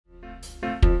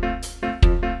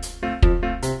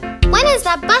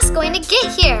that bus going to get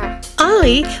here?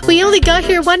 Ollie, we only got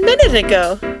here 1 minute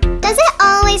ago. Does it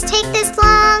always take this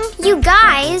long? You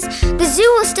guys, the zoo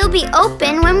will still be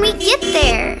open when we get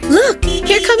there. Look,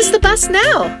 here comes the bus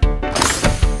now.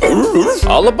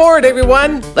 All aboard,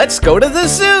 everyone. Let's go to the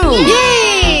zoo.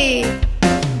 Yay!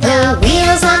 The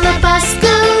wheels on the bus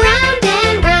go round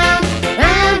and round,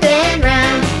 round and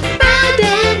round, round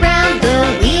and round. The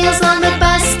wheels on the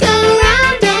bus go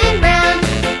round and round,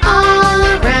 all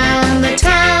around the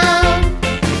town.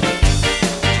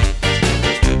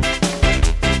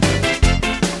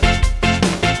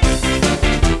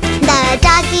 The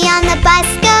doggy on the bus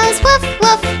goes woof,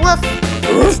 woof, woof.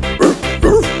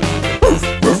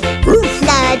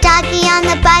 The doggy on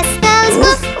the bus goes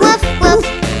woof, woof, woof,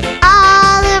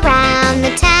 all around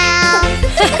the town.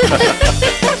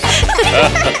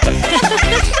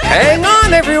 Hang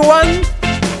on, everyone.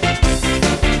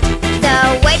 The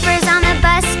wipers on the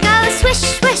bus go swish,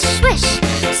 swish, swish,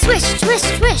 swish, swish,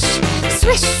 swish,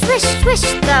 swish, swish, swish.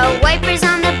 The wipers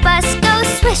on the bus go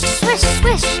swish, swish,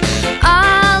 swish,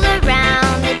 all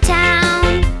around the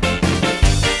town.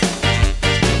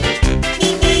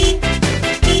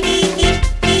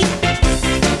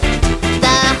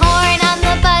 The horn on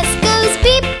the bus goes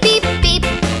beep, beep, beep,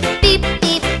 beep,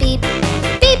 beep, beep,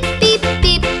 beep, beep,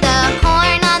 beep. The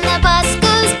horn on the bus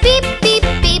goes beep, beep,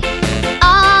 beep,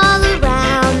 all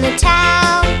around the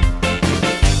town.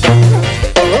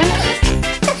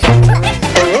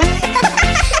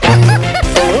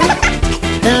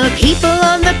 The people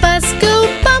on the bus go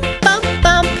bump, bump,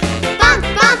 bump. Bump,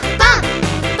 bump, bump,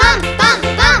 bump, bump,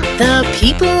 bump, The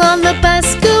people on the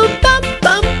bus go bump,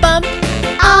 bump, bump.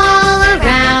 all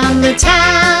around the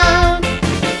town.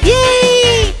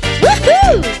 Yay!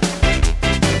 Woohoo!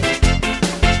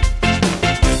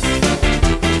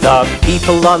 The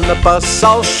people on the bus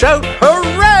all shout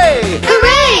hooray!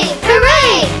 Hooray,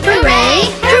 hooray, hooray,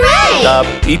 hooray! The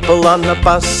people on the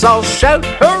bus all shout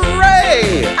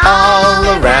hooray! All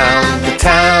around the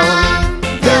town.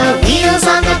 The wheels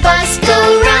on the bus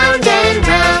go round and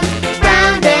round,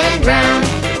 round and round,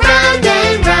 round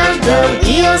and round. The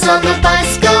wheels on the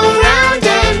bus go round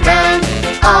and round,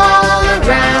 all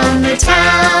around the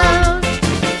town.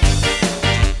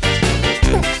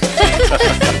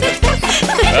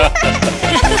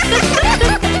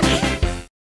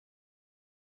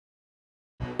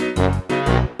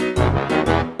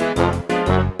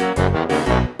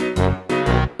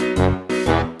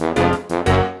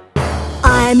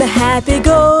 I'm a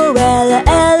happy-go-ella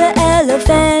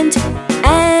elephant,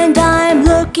 and I'm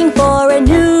looking for a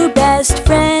new best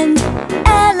friend.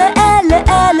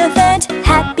 Elephant,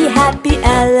 happy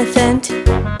elephant.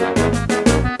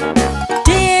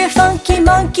 Dear funky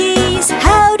monkeys,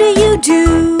 how do you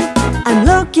do? I'm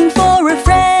looking for a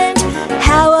friend,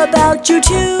 how about you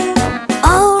too?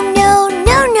 Oh no,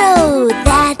 no, no,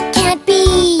 that can't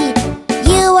be.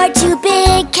 You are too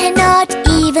big, cannot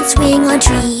even swing on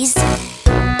trees.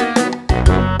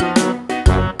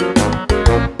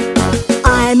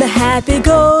 I'm a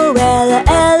happy-go-ella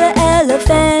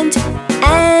elephant,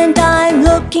 and I'm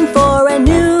looking for a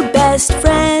new best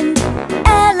friend.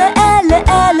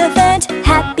 Elephant,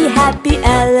 happy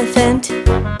elephant.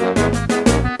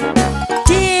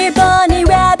 Dear bunny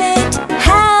rabbit,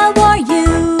 how are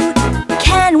you?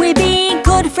 Can we be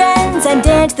good friends and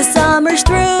dance the summers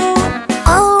through?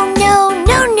 Oh no,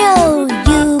 no, no,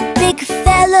 you big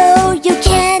fellow, you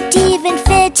can't even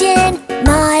fit in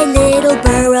my little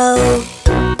burrow.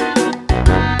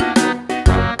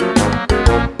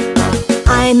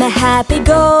 I'm a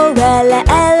happy-go-ella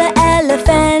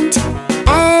elephant,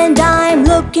 and I'm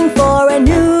looking for a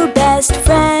new best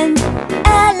friend.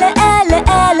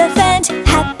 Elephant,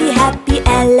 happy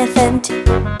elephant.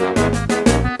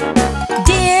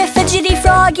 Dear fidgety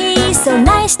froggy, so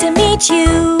nice to meet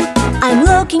you. I'm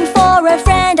looking for a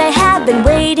friend, I have been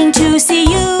waiting to see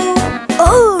you.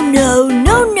 Oh no,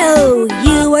 no, no,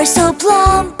 you are so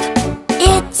plump.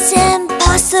 It's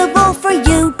impossible for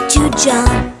you to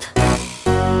jump.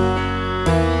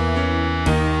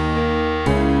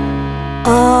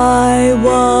 I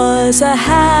was a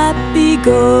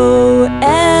happy-go-ella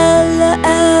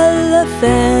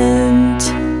elephant,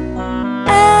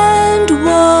 and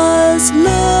was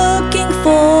looking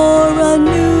for a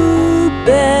new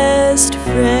best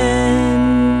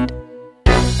friend.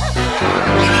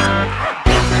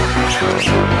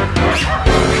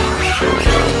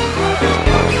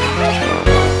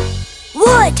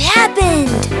 What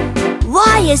happened?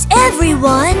 Why is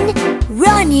everyone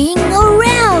running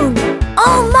around?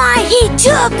 Oh my, he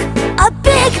took a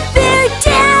big bear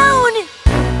down!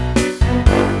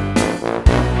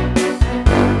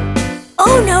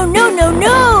 Oh no, no, no,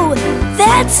 no!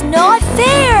 That That's not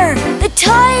fair! The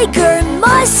tiger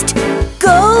must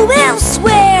go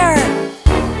elsewhere!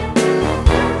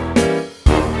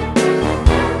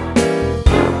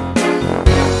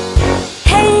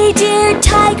 Hey, dear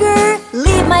tiger,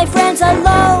 leave my friends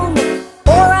alone,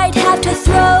 or I'd have to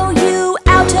throw you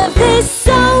out of this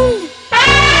zone!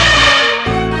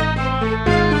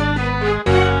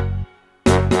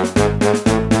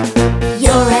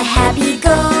 You're a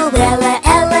happy-go-ella,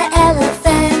 ella,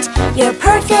 elephant. You're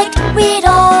perfect, we'd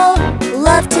all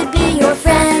love to be your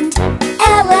friend.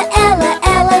 Ella, ella,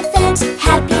 elephant,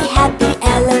 happy, happy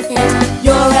elephant.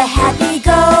 You're a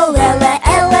happy-go-ella,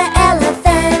 ella,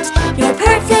 elephant. You're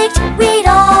perfect, we'd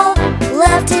all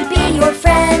love to be your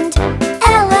friend.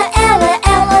 Ella, ella,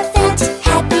 elephant,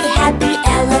 happy, happy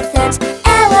elephant.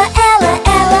 Ella, ella,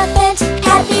 elephant,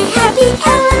 happy, happy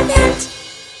elephant.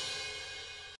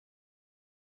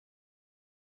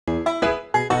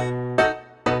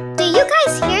 Do you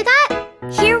guys hear that?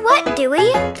 Hear what,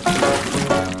 Dewey?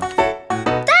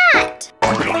 That!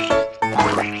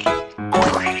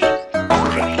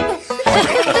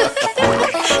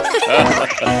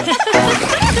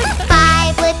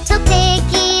 5 little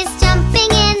piggies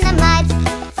jumping in the mud.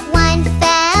 One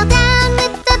fell down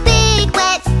with a big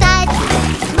wet thud.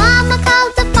 Mama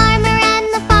called the farmer and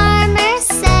the farmer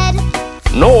said,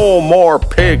 No more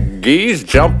piggies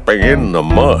jumping in the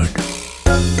mud.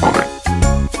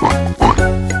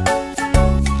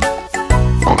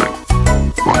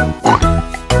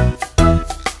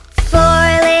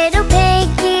 "4 little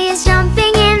piggies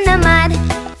jumping in the mud.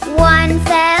 One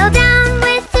fell down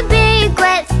with a big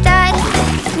wet thud.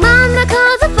 Mama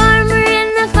called the farmer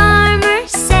and the farmer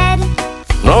said,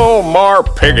 No more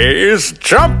piggies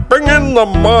jumping in the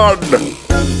mud.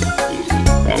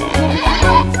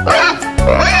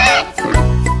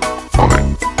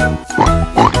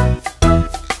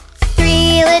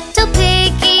 3 little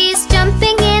piggies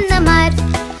jumping in the mud.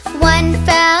 One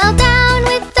fell down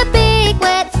with a big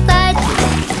wet thud.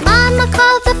 Mama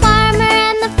called the farmer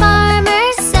and the farmer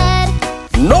said,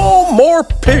 No more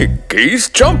piggies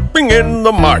jumping in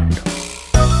the mud.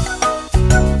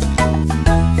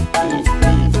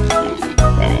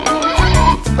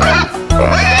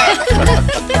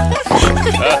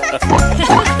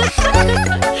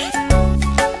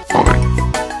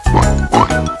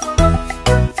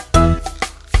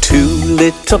 Two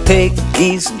little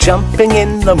piggies jumping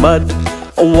in the mud.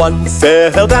 One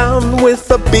fell down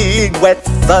with a big wet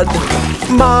thud.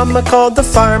 Mama called the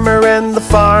farmer and the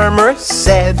farmer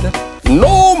said,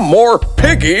 No more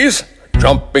piggies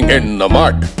jumping in the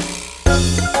mud.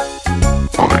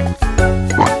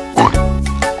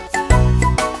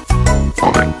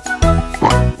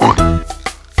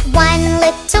 1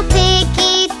 little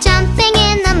piggy jumping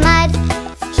in the mud.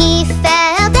 He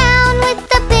fell down with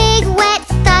a big wet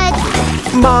thud.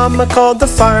 Mama called the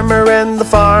farmer and the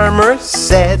farmer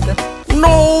said,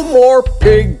 No more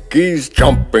piggies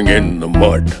jumping in the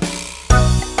mud.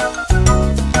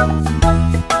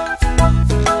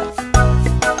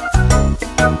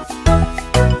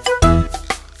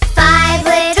 5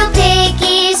 little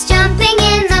piggies jumping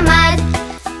in the mud.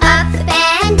 Up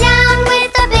and down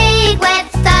with a big wet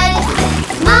thud.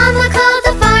 Mama called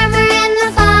the farmer and the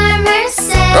farmer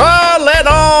said, Let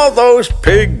all those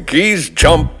piggies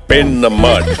jump in the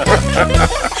mud.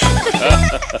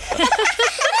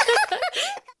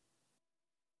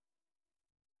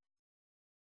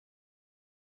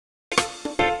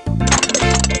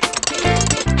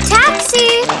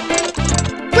 Taxi!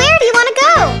 Where do you want to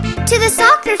go? To the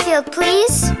soccer field,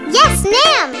 please. Yes,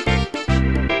 ma'am.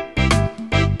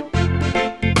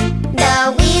 The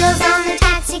wheels on the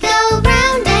taxi go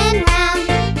round and round,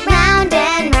 round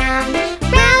and round,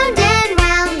 round and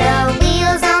round. The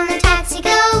wheels on the taxi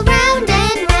go round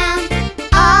and round,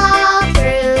 all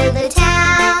through the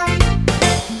town.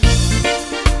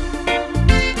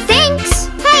 Thanks!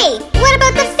 Hey, what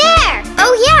about the fare?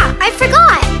 Oh yeah, I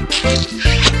forgot!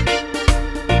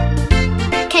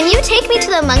 Can you take me to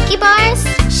the monkey bars?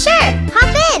 Sure,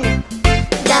 hop in!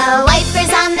 The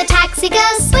wipers on the taxi go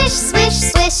swish, swish,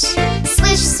 swish,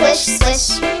 swish, swish, swish,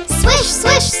 swish,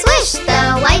 swish, swish. The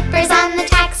wipers on the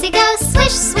taxi go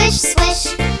swish, swish,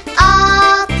 swish,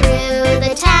 all through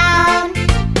the town.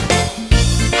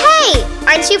 Hey,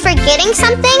 aren't you forgetting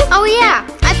something? Oh yeah,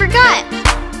 I forgot.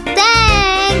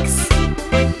 Thanks!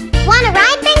 Want a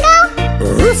ride, Bingo?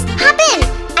 Hop in!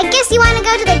 I guess you want to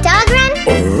go to the dog run?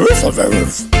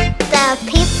 The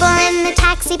people in the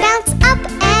taxi bounce up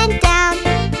and down,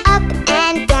 up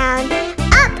and down,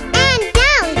 up and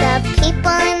down. The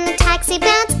people in the taxi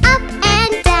bounce up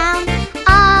and down,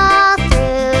 all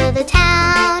through the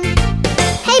town.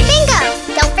 Hey, Bingo,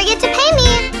 don't forget to pay me.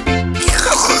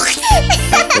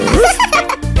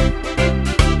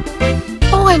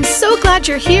 glad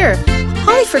you're here.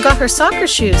 Holly forgot her soccer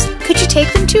shoes. Could you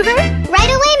take them to her? Right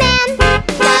away, ma'am.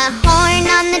 The horn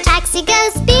on the taxi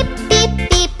goes beep, beep,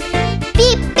 beep.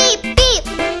 Beep, beep, beep.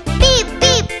 Beep,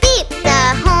 beep, beep.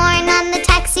 The horn on the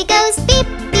taxi goes beep,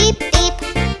 beep, beep.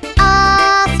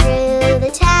 All through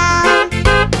the town.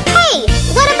 Hey,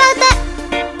 what about the...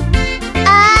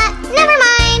 never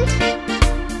mind.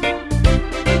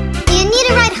 Do you need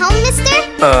a ride home, mister?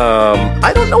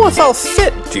 I don't know if I'll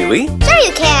fit, Dewey. Sure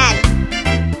you can.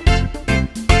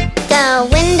 The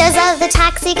windows of the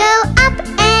taxi go up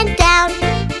and down,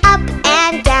 up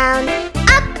and down,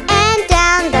 up and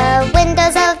down. The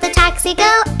windows of the taxi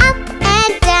go up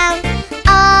and down,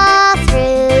 all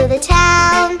through the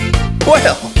town.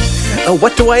 Well,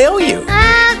 what do I owe you?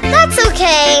 That's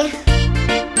okay.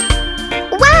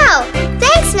 Wow,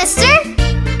 thanks, mister.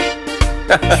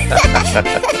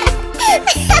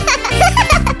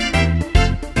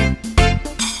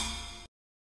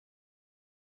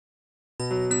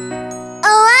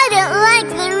 Oh, I don't like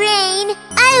the rain.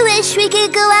 I wish we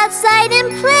could go outside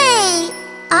and play.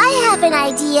 I have an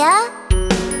idea.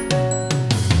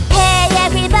 Hey,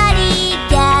 everybody,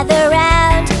 gather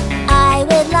round. I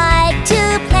would like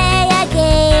to play a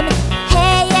game.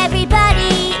 Hey,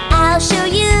 everybody, I'll show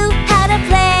you how to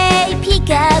play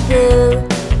peekaboo.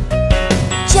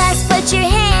 Just put your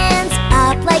hands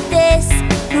up like this,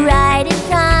 right in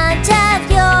front of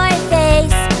your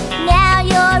face. Now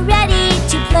you're ready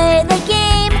to play the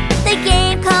game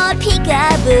called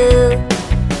peekaboo.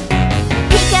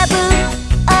 Peekaboo,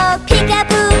 oh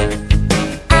peekaboo,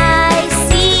 I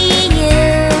see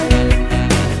you.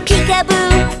 Peekaboo,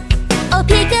 oh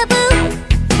peekaboo,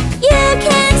 you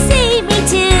can see me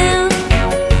too.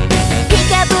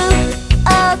 Peekaboo,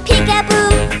 oh peekaboo,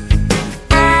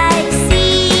 I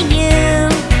see you.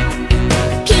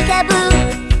 Peekaboo,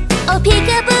 oh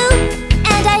peekaboo,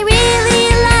 and I really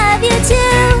love you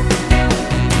too.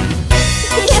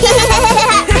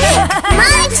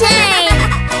 My turn!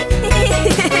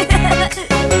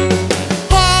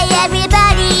 Hey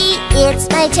everybody, it's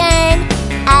my turn.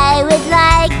 I would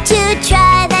like to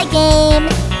try the game.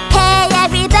 Hey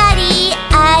everybody,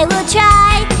 I will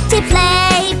try to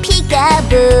play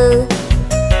peekaboo.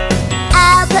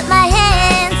 I'll put my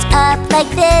hands up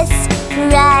like this,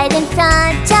 right in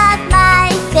front of my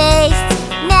face.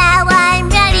 Now I'm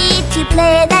ready to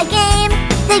play the game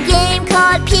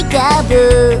called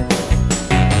peekaboo.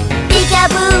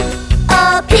 Peekaboo,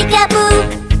 oh peekaboo,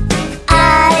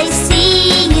 I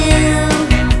see you.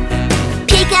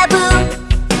 Peekaboo,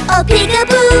 oh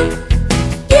peekaboo,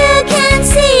 you can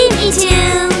see me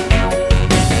too.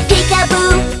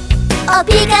 Peekaboo, oh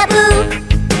peekaboo,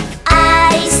 I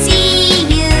see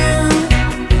you.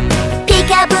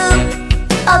 Peekaboo,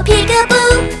 oh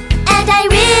peekaboo, and I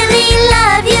really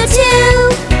love you too.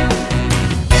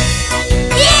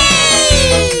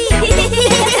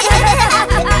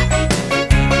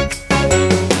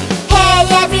 Hey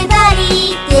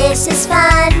everybody, this is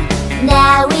fun.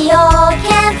 Now we all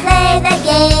can play the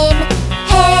game.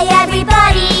 Hey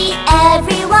everybody,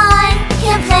 everyone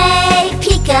can play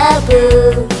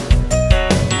peekaboo.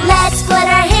 Let's put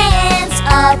our hands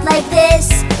up like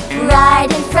this, right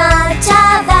in front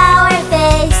of our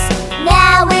face.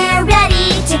 Now we're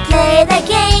ready to play the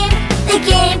game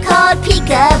called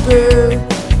peekaboo.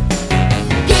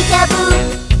 Peekaboo,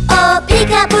 oh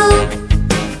peekaboo,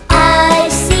 I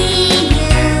see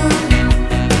you.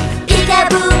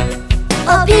 Peekaboo,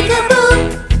 oh peekaboo,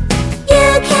 you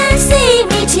can see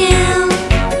me too.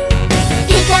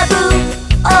 Peekaboo,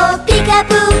 oh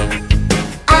peekaboo,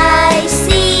 I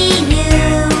see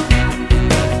you.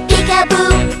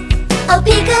 Peekaboo, oh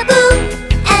peekaboo,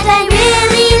 and I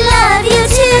really love you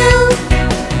too.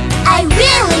 I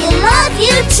really love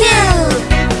you too.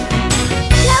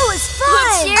 That was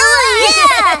fun.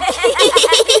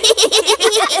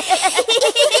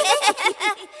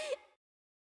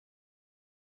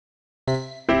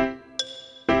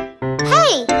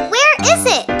 Hey, where is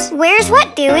it? Where's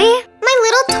what, Dewey? My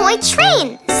little toy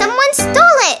train. Someone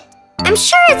stole it. I'm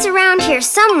sure it's around here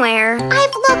somewhere.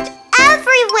 I've looked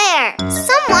everywhere.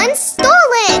 Someone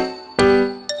stole it.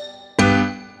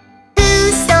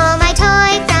 Who stole my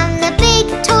toy from the big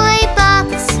toy box?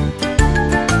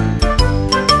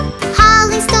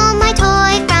 Holly stole my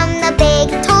toy from the big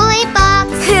toy box.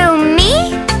 Who, me?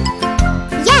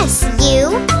 Yes, you.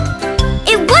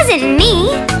 It wasn't me.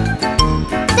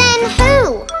 Then who?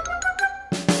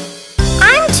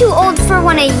 I'm too old for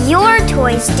one of your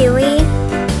toys, Dewey.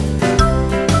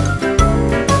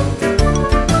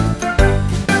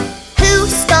 Who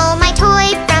stole my toy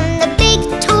from the big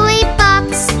toy box?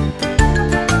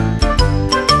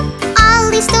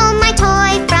 Ollie stole my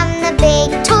toy from the big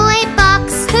toy box.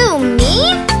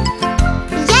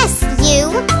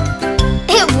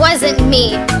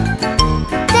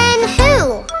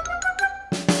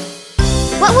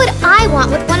 I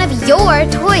want with one of your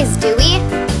toys, Dewey.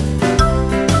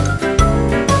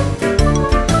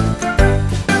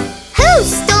 Who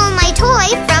stole my toy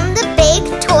from the big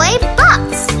toy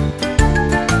box?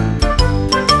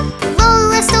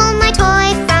 Lola stole my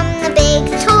toy from the big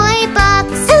toy box.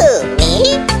 Who,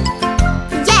 me?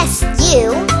 Yes,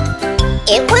 you.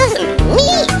 It wasn't me.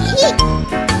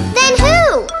 Then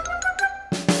who?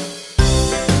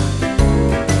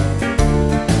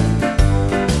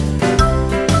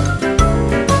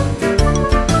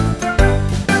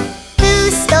 Who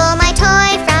stole my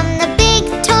toy from the big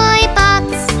toy box?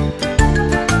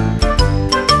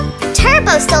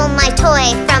 Turbo stole my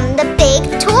toy from the big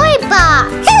toy box.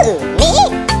 Who, me?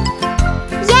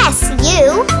 Yes,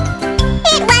 you.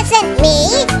 It wasn't me.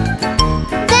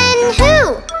 Then who?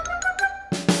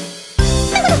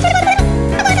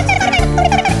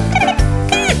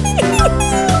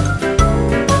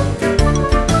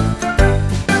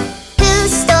 Who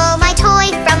stole my toy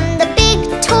from the big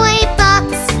toy box?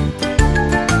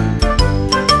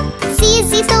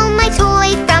 Zizi stole my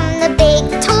toy from the big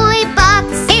toy box.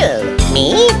 Who, me?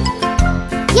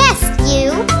 Yes, you.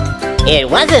 It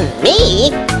wasn't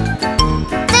me.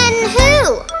 Then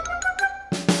who?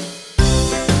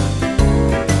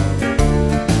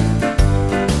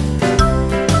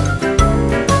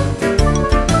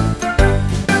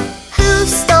 Who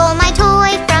stole my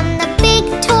toy from the big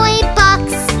toy box?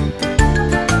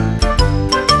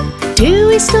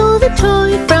 Dewey stole the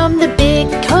toy from the big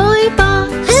toy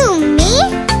box. Who, me?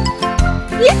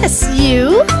 Yes,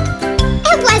 you.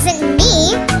 It wasn't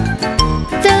me.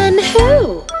 Then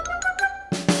who?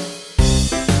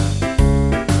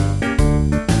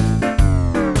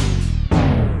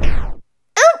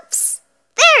 Oops!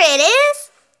 There it is!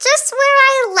 Just where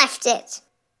I left it.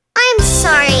 I'm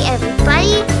sorry,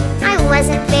 everybody. I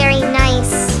wasn't very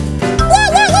nice.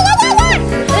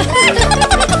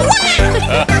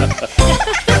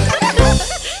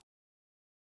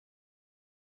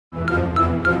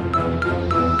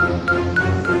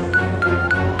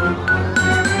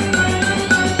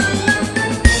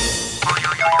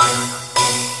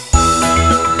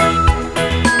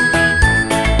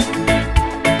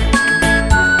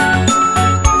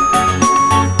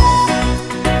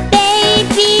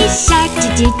 Baby shark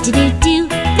do do do do.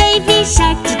 Baby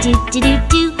shark do do do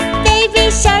do. Baby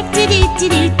shark do do do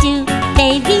do do.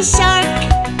 Baby shark.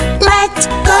 Let's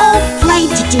go play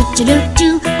do do do do do.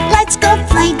 Let's go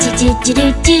play do do do do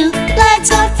do. Let's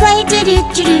go play do do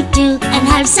do do do and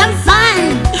have some fun.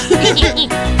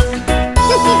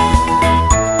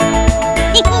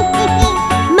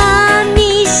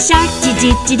 Mommy shark do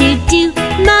do do do do.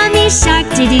 Mommy shark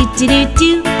do do do do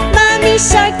do. Mommy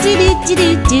shark do do do do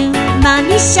do.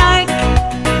 Mommy shark.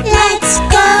 Let's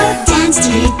go dance do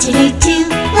do do do do.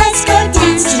 Let's go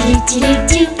dance do do do do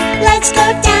do. Let's go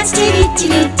dance do do do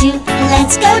do do.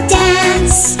 Let's go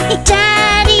dance.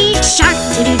 Daddy shark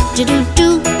do do do do do.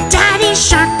 Daddy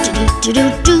shark do do do do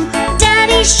do.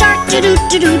 Daddy shark do do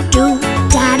do do do.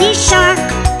 Daddy shark.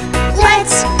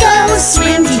 Let's go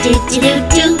swim do do do do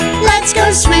do. Let's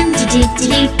go swim do do do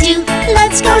do do.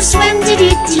 Let's go swim do do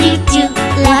do do do.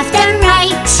 Left and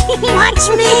right. Watch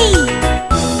me.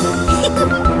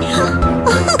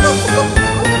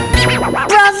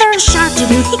 Brother shark do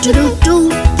do do do do.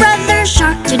 Brother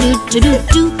shark do do do do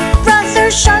do. Brother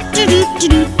shark do do do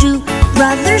do do.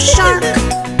 Brother shark.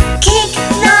 Kick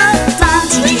the ball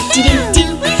do do do do do.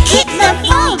 Kick the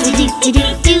ball do do do do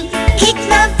do. Kick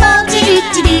the ball do do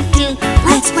do do do.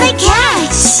 Let's play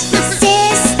catch.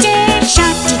 Sister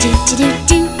shark do do do do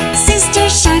do. Sister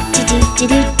shark do do do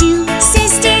do do.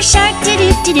 Sister shark do do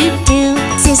do do do.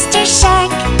 Sister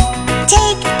shark.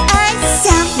 Take a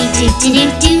selfie do do do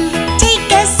do.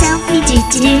 Take a selfie do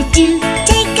do do do.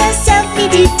 Take a selfie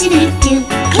do do do do.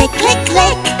 Click click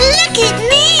click. Look at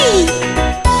me.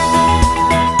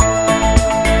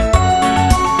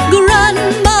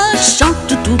 Grandma shark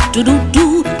do do do do do.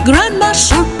 Grandma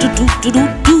shark do do do do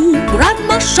do.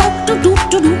 Grandma shark do do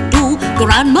do do do.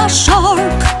 Grandma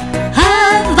shark.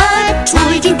 Have a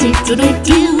toy do do do do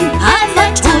do. Have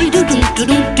a toy do do do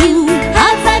do do.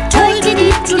 Have a toy do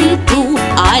do do do do.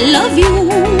 I love you.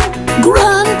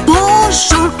 Grandpa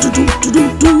shark do do do do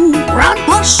do.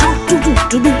 Grandpa shark do do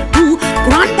do do do.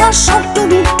 Grandpa shark do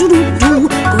do do do do.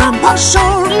 Grandpa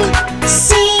shark.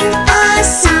 Sing a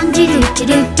song do do do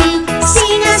do do.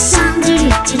 Sing a song do do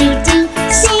do do do.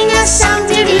 Sing a song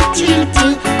do do do do do.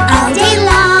 All day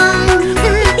long.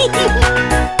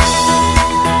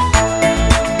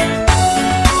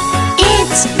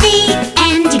 It's the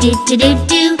end do do do do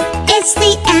do. It's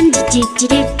the end do do do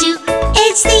do do.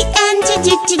 It's the end do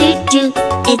do do do do.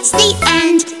 It's the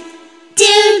end.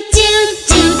 Do do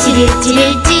do do do do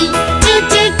do.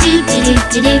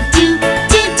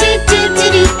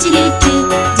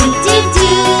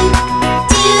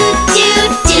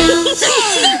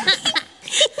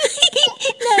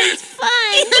 That's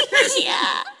fun.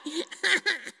 Yeah.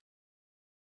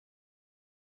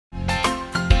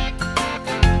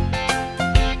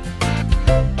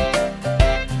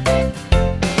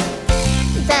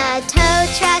 The tow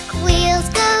truck wheels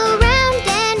go round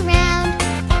and round,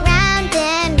 round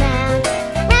and round,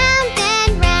 round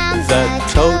and round. The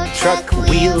tow truck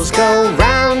wheels go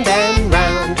round and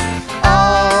round,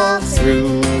 all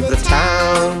through the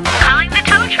town. Calling the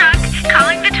tow truck.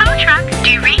 Calling the tow truck. Do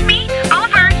you read me?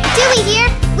 Over. Dewey here.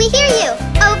 We hear you.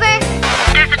 Over.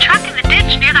 There's a truck in the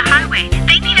ditch near the highway.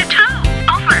 They need a tow.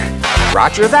 Over.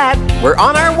 Roger that. We're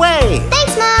on our way.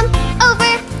 Thanks, Mom.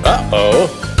 Over. Uh-oh.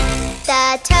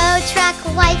 The tow truck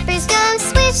wipers go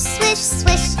swish, swish,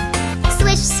 swish.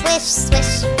 Swish, swish,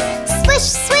 swish. Swish,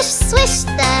 swish, swish.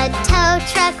 The tow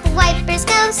truck wipers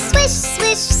go swish,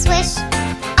 swish, swish.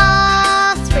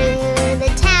 All through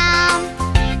the town.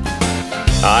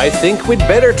 I think we'd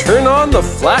better turn on the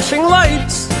flashing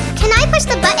lights. Can I push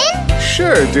the button?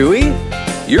 Sure, Dewey.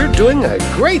 You're doing a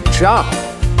great job.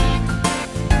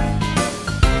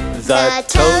 The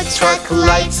tow truck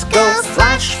lights go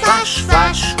flash, flash,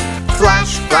 flash.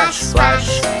 Flash, flash,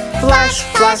 flash. Flash,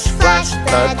 flash, flash.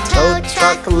 The tow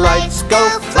truck lights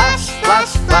go flash,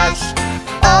 flash, flash.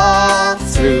 All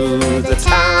through the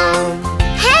town.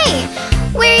 Hey,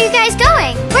 where are you guys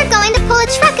going? We're going to pull a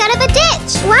truck out of a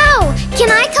ditch. Wow, can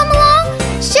I come along?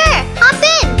 Sure, hop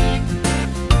in.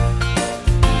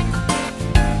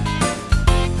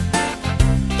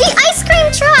 The ice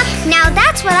cream truck. Now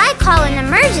that's what I call an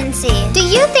emergency. Do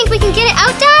you think we can get it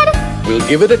out, Dad? We'll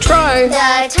give it a try.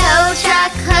 The tow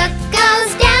truck hook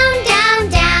goes down, down,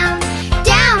 down.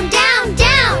 Down, down,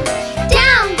 down.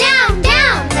 Down, down,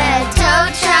 down. The tow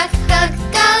truck hook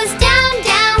goes down,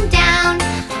 down, down.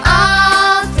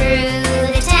 All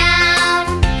through the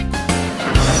town.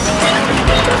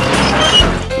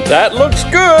 That looks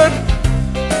good.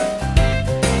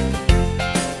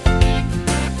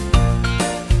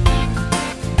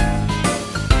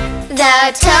 The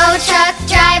tow truck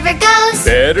driver goes.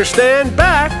 Better stand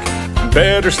back.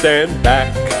 Better stand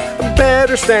back.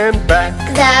 Better stand back.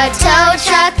 The tow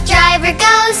truck driver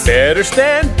goes. Better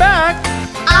stand back.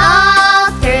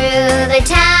 All through the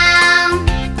town.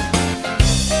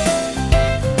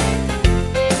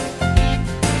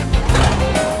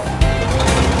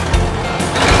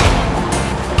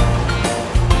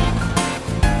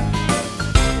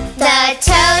 The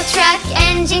tow truck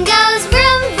engine goes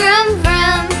vroom, vroom,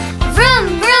 vroom. Vroom,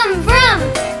 vroom, vroom.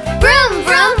 Vroom,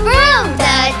 vroom, vroom.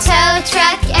 The tow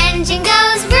truck engine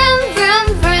goes vroom, vroom,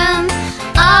 vroom.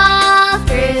 All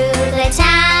through the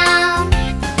town.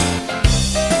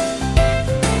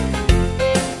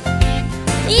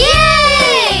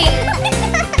 Yay!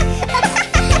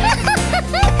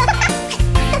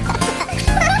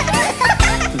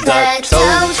 The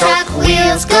tow truck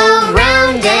wheels go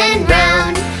round and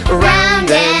round,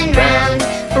 round and round,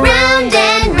 round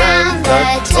and round.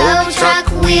 The tow truck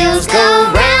wheels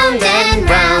go round and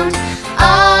round,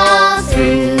 all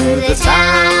through the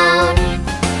town.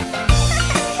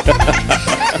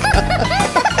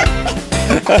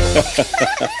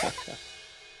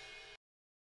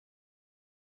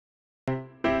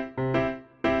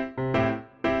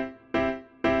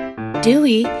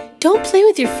 Dewey, don't play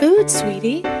with your food,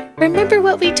 sweetie. Remember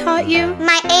what we taught you?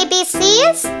 My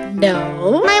ABCs?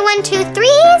 No. My 1, 2,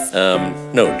 3s?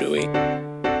 No, Dewey.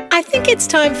 I think it's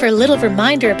time for a little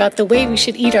reminder about the way we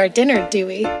should eat our dinner,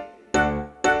 Dewey.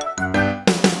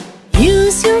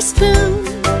 Use your spoon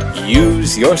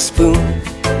Use your spoon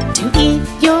to eat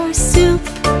your soup.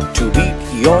 to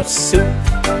eat your soup.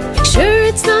 Make sure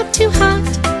it's not too hot.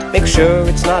 Make sure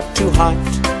it's not too hot.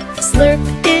 Slurp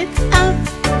it up.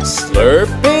 Slurp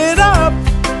it up.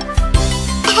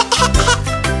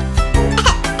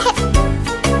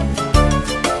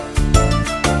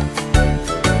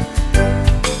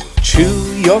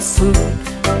 Chew your food.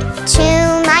 Chew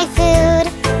my food.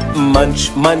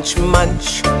 Munch, munch,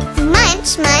 munch.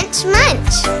 Munch, munch,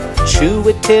 munch. Chew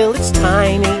it till it's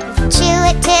tiny. Chew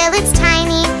it till it's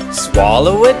tiny.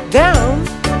 Swallow it down.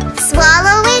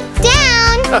 Swallow it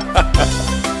down.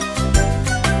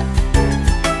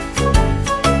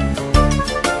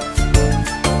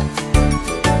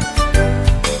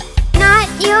 Not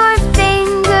your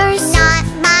fingers. Not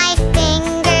my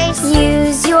fingers.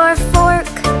 Use your fork.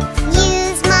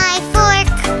 Use my fork.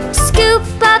 Scoop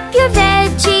up your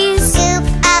veggies. Scoop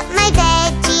up my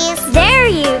veggies. There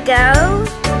you go.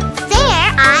 There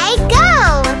I go.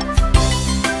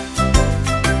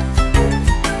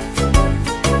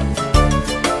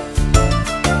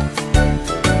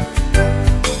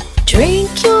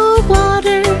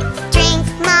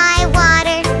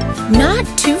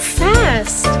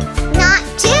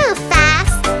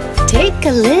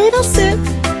 Take a little sip.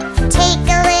 Take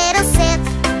a little sip.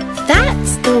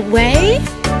 That's the way.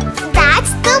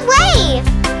 That's the way.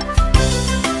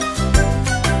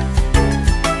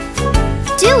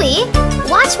 Dewey,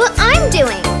 watch what I'm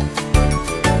doing.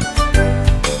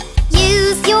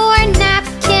 Use your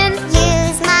napkin.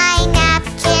 Use my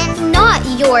napkin. Not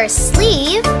your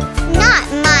sleeve. Not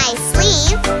my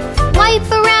sleeve.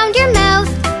 Wipe around your mouth.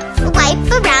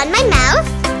 Wipe around my mouth.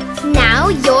 Now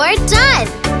you're done.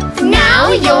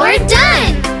 Now you're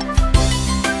done.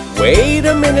 Wait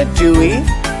a minute, Dewey.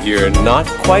 You're not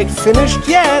quite finished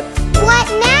yet. What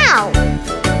now?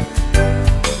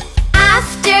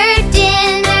 After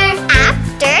dinner.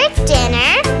 After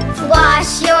dinner.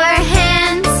 Wash your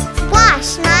hands.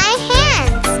 Wash my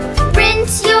hands.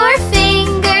 Rinse your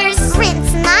fingers.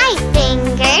 Rinse my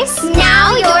fingers.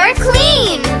 Now you're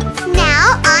clean.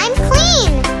 Now I'm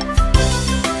clean.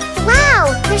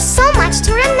 Wow, there's so much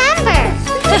to remember.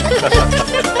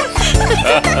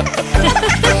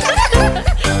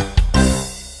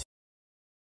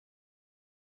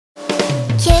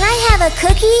 Can I have a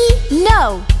cookie?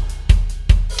 No.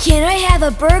 Can I have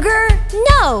a burger?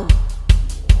 No.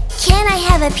 Can I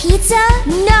have a pizza?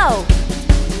 No.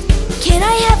 Can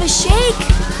I have a shake?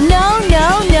 No,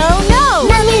 no, no, no.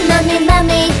 Mommy, mommy,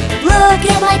 mommy, look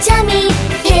at my tummy.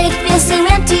 It feels so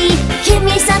empty. Give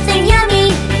me something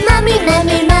yummy. Mommy,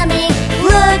 mommy, mommy,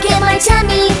 look at my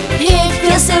tummy. It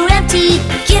feels so empty.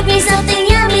 Give me something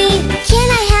yummy. Can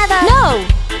I have a no?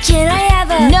 Can I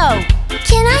have a no?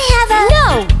 Can I have a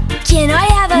no? Can I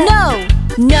have a no?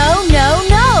 No, no,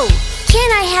 no.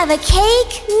 Can I have a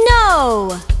cake?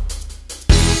 No.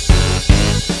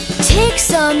 Take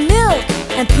some milk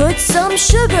and put some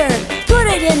sugar. Put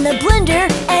it in the blender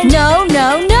and no,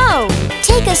 no, no.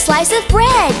 Take a slice of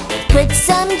bread. Put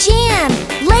some jam.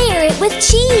 Layer it with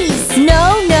cheese.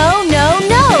 No, no, no,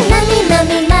 no. Mommy,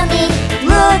 mommy, mommy,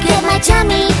 look at my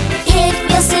tummy. It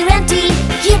feels so empty.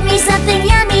 Give me something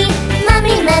yummy.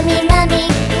 Mommy, mommy, mommy,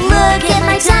 look at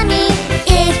my tummy.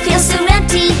 It feels so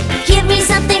empty. Give me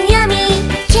something yummy.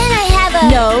 Can I have a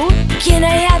no? Can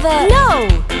I have a no?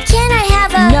 Can I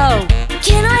have a no?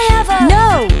 Can I have a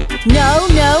no? No,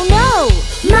 no, no.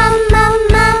 Mum, mum,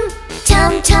 mum,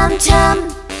 tum, tum, tum.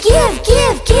 Give,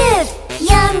 give, give.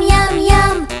 Yum, yum,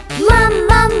 yum. Mum,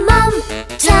 mum, mum,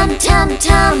 tum, tum,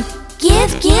 tum.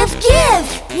 Give, give, give.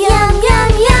 Yum,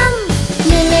 yum, yum.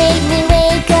 You made me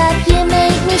wake up. You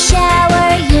made me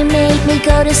shower. You made me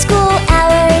go to school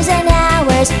hours and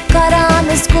hours. Got on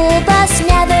the school bus,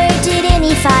 never did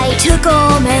any fight. Took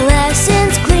all my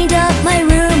lessons, cleaned up my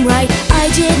room right. I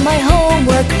did my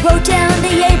homework, wrote down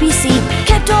the ABC.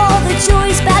 Kept all the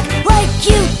toys back like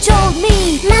you told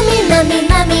me. Mommy, mommy,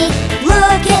 mommy,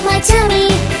 look at my tummy.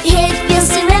 It feels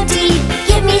so empty.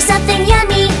 Give me something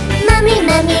yummy. Mommy,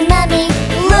 mommy, mommy,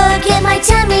 look at my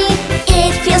tummy.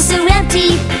 It feels so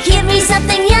empty. Give me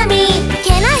something yummy.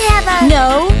 Can I have a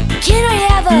no? Can I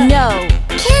have a no?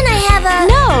 Can I have a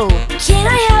no? Can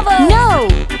I have a no?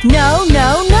 No,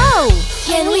 no, no.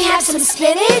 Can we have some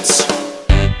spinach?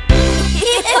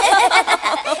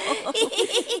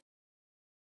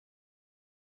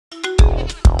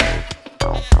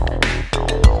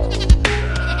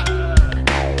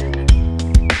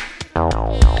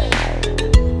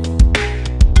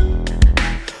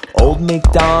 Old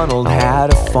MacDonald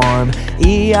had a farm,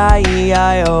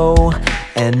 E-I-E-I-O.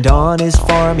 And on his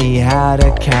farm he had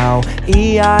a cow,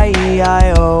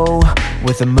 E-I-E-I-O.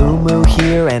 With a moo-moo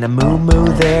here and a moo-moo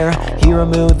there. Here a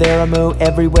moo, there a moo,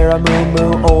 everywhere a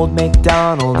moo-moo. Old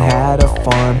MacDonald had a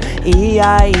farm,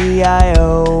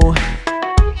 E-I-E-I-O.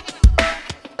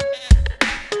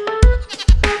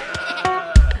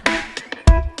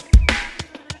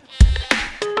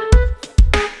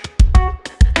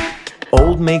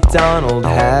 Old MacDonald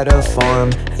had a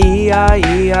farm,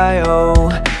 E-I-E-I-O.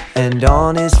 And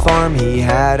on his farm he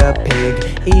had a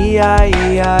pig,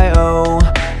 E-I-E-I-O.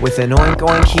 With an oink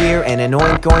oink here and an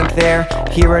oink oink there.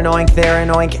 Here an oink, there an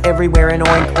oink, everywhere an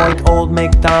oink oink. Old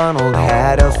MacDonald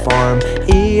had a farm,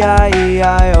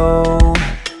 E-I-E-I-O.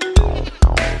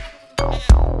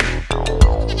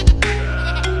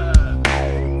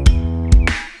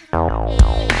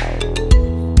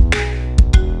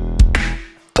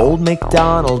 Old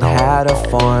MacDonald had a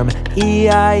farm,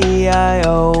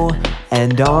 E-I-E-I-O.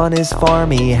 And on his farm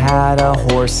he had a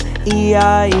horse,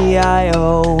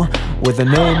 E-I-E-I-O. With a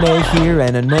neigh-neigh here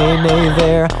and a neigh-neigh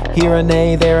there. Here a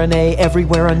neigh, there a neigh,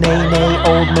 everywhere a neigh-neigh.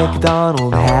 Old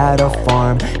MacDonald had a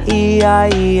farm,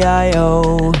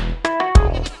 E-I-E-I-O.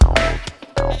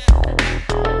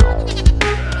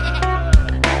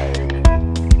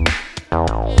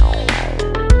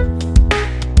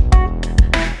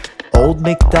 Old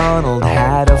MacDonald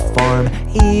had a farm,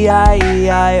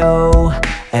 E-I-E-I-O.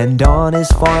 And on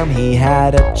his farm he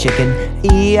had a chicken,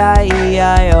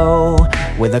 E-I-E-I-O.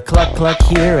 With a cluck cluck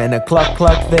here and a cluck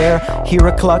cluck there, here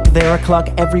a cluck, there a cluck,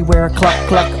 everywhere a cluck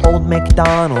cluck. Old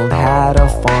MacDonald had a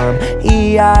farm,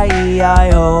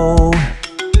 E-I-E-I-O.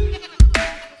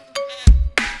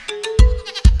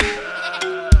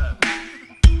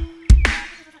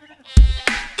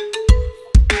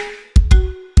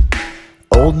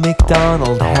 Old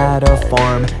MacDonald had a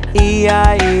farm,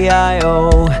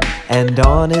 E-I-E-I-O. And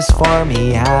on his farm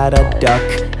he had a duck,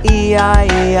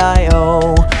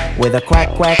 E-I-E-I-O. With a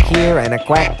quack quack here and a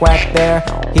quack quack there,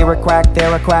 here a quack,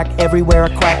 there a quack, everywhere a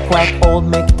quack quack. Old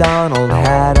MacDonald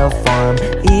had a farm,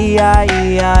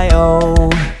 E-I-E-I-O.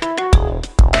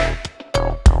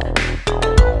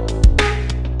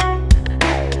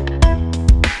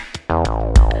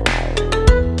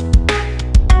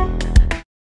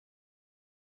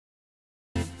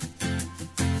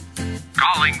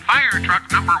 Calling fire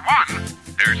truck number 1.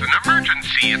 There's an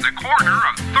emergency at the corner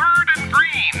of 3rd and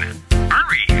Green.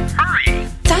 Hurry, hurry.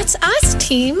 That's us,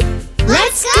 team.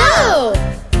 Let's go!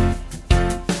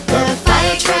 The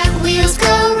fire truck wheels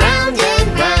go round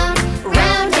and round,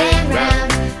 round and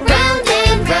round, round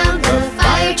and round. The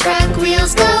fire truck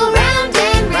wheels go round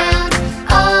and round,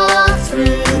 all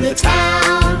through the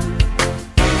town.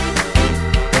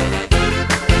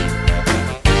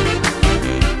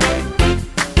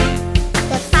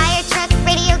 The fire truck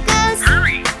radio goes,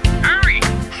 Hurry, hurry,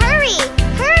 hurry,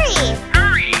 hurry.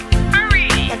 hurry, hurry.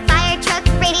 The fire truck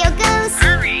radio goes,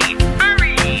 Hurry,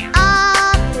 hurry.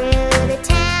 all through the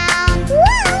town.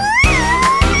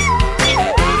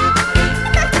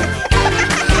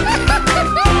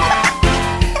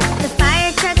 The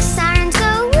fire truck sirens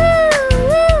go woo,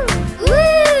 woo,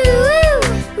 woo, woo,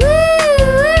 woo,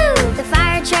 woo. The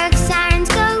fire truck sirens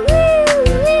go woo,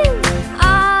 woo,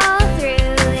 all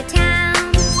through the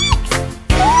town.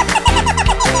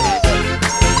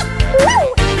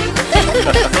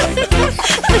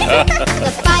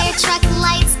 The fire truck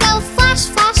lights go flash,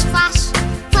 flash, flash,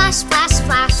 flash, flash,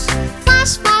 flash,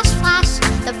 flash, flash, flash.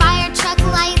 The fire truck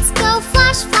lights go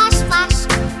flash, flash, flash,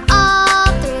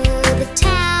 all through the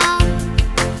town.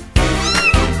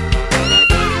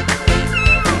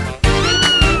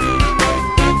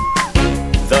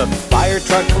 The fire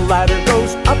truck ladder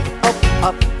goes up, up,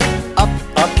 up, up,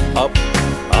 up, up,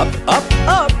 up, up,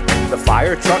 up. The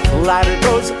fire truck ladder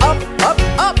goes up, up,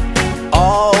 up,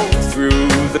 all through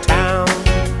the town.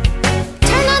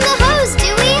 Turn on the hose,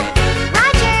 Dewey.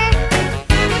 Roger.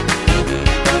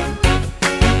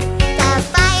 The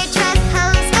fire truck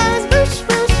hose goes whoosh,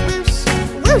 whoosh, whoosh,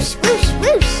 whoosh,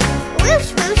 whoosh, whoosh, whoosh,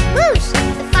 whoosh, whoosh.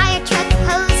 The fire truck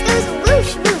hose goes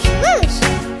whoosh, whoosh, whoosh,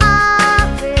 all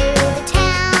through the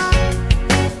town.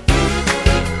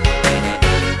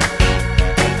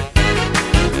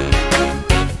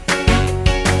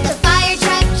 The fire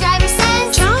truck driver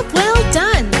says, Job well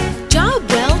done. Job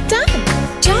well done.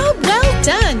 Job well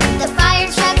done. the fire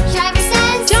truck driver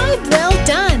says, Job well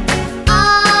done.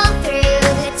 all through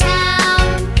the town.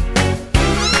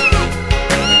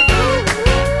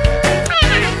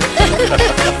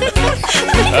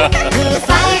 The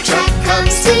fire truck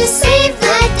comes to save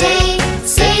the day,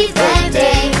 save the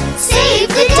day, save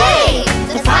the day.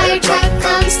 The fire truck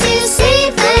comes to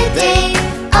save the day,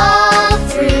 all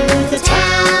through the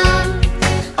town,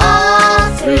 all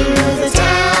through the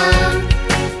town,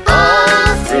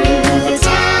 all through the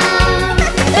town.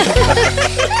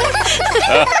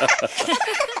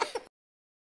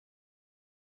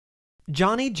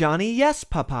 Johny Johny Yes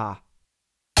Papa.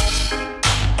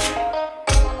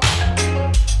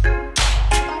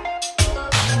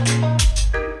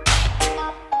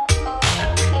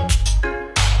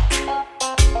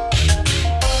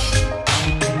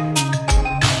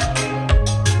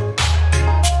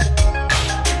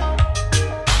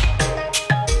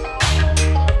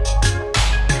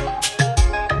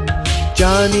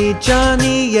 Johny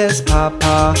Johny Yes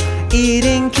Papa.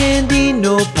 Eating candy,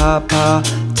 no papa.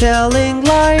 Telling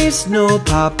lies, no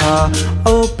papa.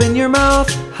 Open your mouth,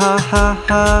 ha ha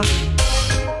ha.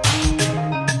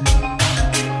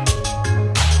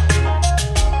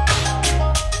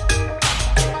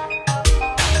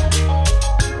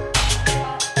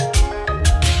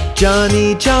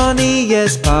 Johny Johny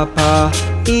Yes Papa.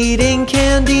 Eating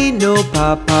candy, no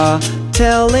papa.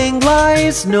 Telling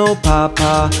lies, no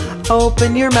papa.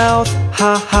 Open your mouth,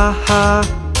 ha ha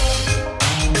ha.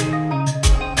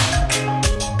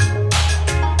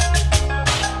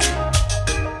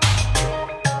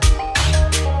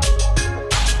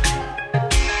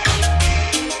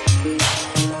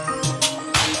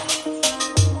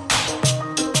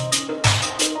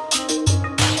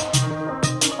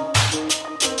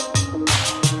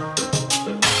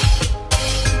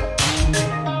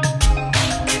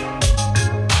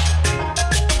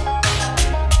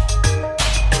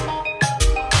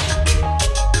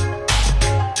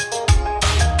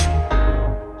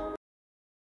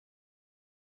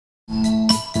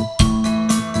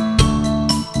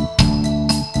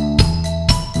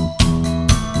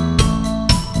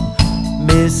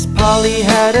 Polly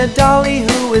had a dolly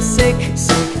who was sick,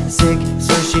 sick, sick.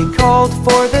 So she called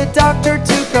for the doctor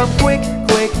to come quick,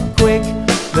 quick, quick.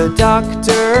 The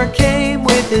doctor came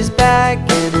with his bag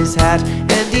and his hat,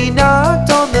 and he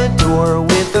knocked on the door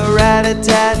with a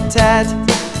rat-a-tat-tat.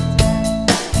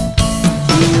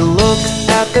 He looked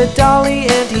at the dolly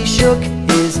and he shook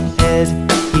his head.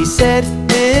 He said,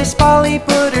 Miss Polly,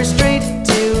 put her straight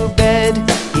to bed.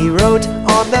 He wrote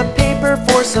on the paper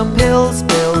for some pills,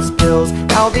 pills, pills.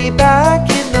 I'll be back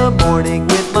in the morning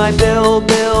with my bill,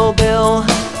 bill, bill.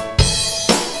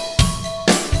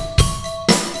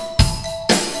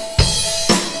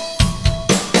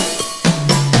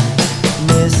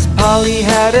 Miss Polly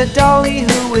had a dolly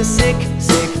who was sick,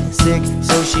 sick, sick.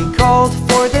 So she called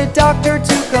for the doctor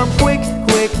to come quick,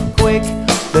 quick, quick.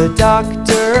 The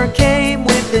doctor came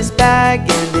with his bag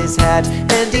and his hat,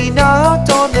 and he knocked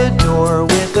on the door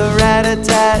with a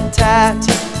rat-a-tat-tat.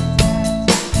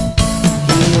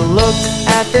 He looked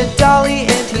at the dolly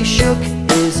and he shook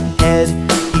his head.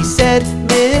 He said,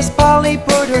 Miss Polly,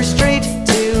 put her straight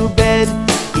to bed.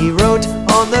 He wrote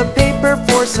on the paper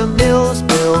for some bills,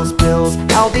 bills, bills.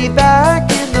 I'll be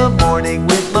back in the morning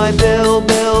with my bill,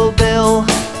 bill, bill.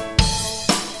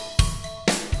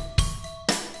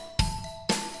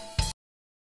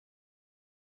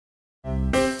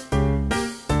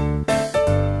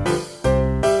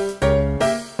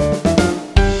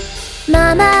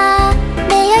 Mama,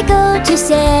 may I go to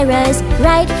Sarah's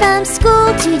right from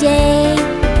school today?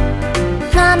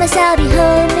 Promise I'll be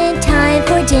home in time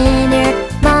for dinner.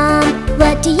 Mom,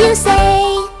 what do you say?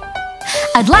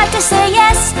 I'd like to say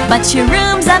yes, but your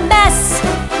room's a mess.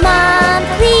 Mom,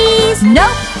 please.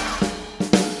 Nope.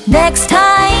 Next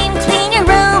time, clean your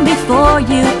room before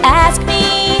you ask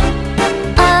me.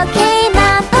 Okay,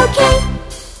 Mom, okay.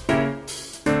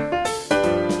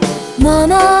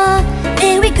 Mama,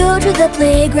 may we go to the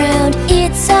playground?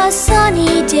 It's a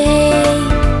sunny day.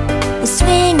 We'll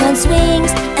swing on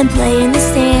swings and play in the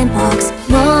sandbox.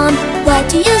 Mom, what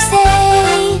do you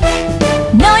say?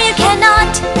 No, you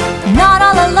cannot. Not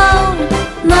all alone.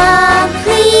 Mom,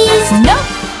 please. Nope.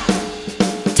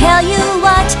 Tell you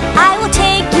what, I will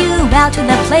take you out to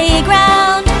the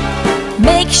playground.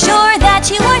 Make sure that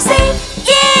you are safe.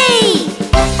 Yay!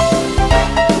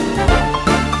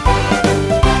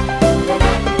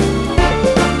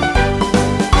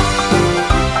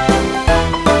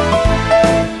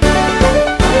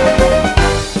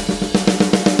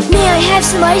 May I have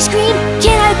some ice cream?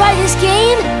 Can I buy this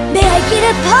game? May I get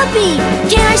a puppy?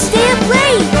 Can I stay up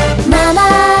late? Mama,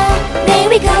 may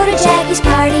we go to Jackie's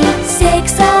party?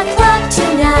 6 o'clock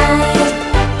tonight.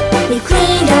 We've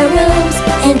cleaned our rooms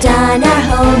and done our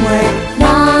homework.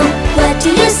 Mom, what do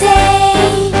you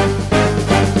say?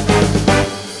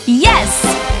 Yes!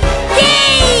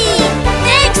 Yay!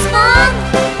 Thanks, Mom!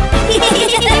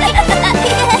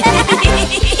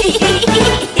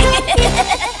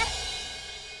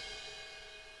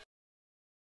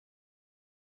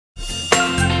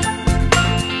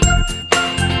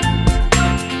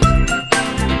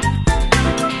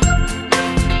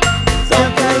 The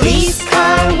police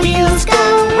car wheels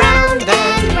go round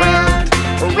and round,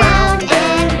 round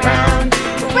and round,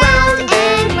 round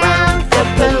and round. The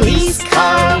police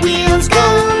car wheels go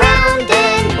round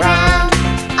and round,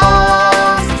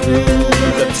 all through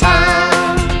the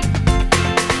town.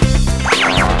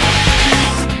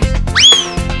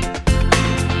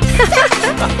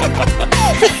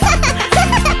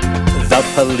 The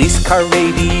police car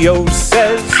radio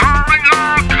says, Calling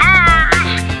all cars!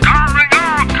 Calling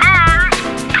all cars!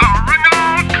 Calling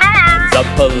all cars! the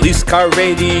police car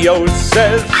radio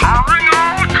says, Calling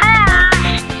all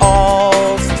cars!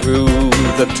 all through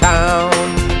the town.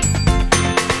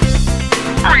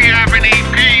 We have an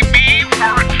EPB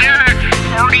for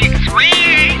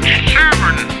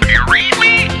 43H7. You read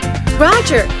me?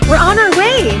 Roger, we're on our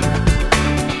way.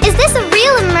 Is this a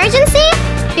real emergency?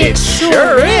 It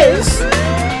sure is.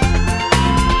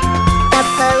 The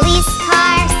police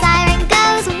car siren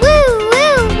goes woo,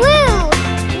 woo, woo.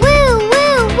 Woo,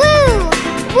 woo, woo.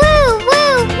 Woo,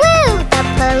 woo, woo. The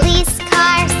police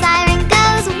car siren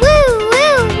goes woo,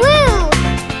 woo, woo.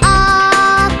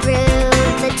 All through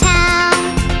the town.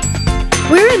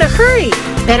 We're in a hurry.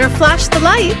 Better flash the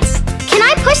lights. Can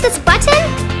I push this button?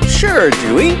 Sure,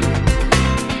 Dewey.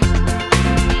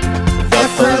 The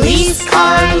police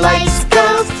car lights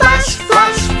go flash,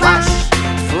 flash, flash.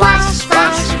 Flash,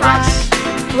 flash, flash.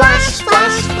 Flash,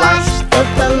 flash, flash. The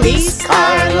police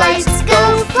car lights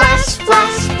go flash,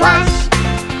 flash, flash.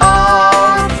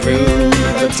 All through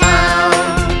the town.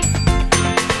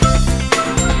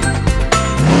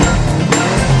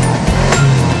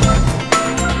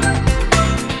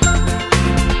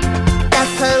 The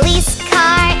police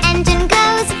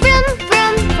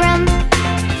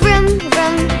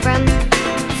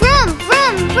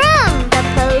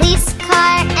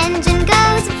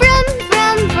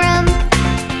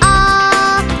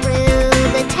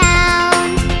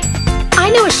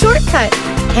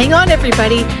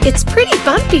everybody. It's pretty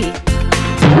bumpy.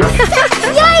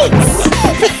 Yikes!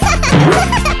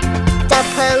 The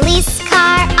police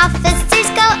car officers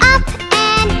go up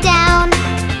and down.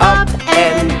 Up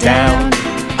and down,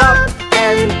 up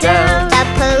and down. The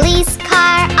police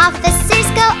car officers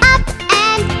go up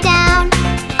and down.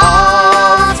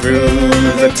 All through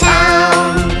the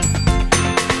town.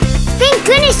 Thank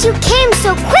goodness you came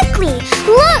so quickly.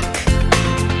 Look!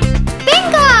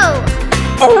 Bingo!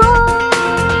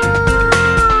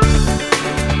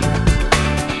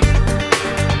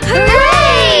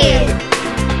 Hooray!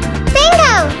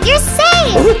 Bingo! You're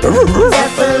safe! The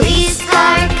police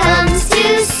car comes to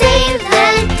save the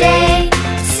day.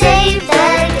 Save the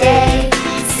day.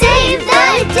 Save the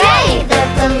day. The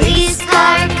police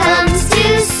car comes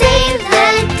to save the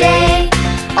day.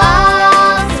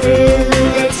 All through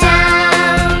the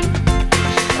town.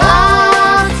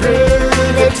 All through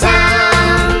the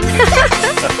town.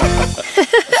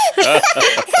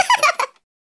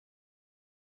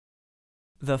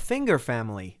 The Finger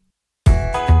Family.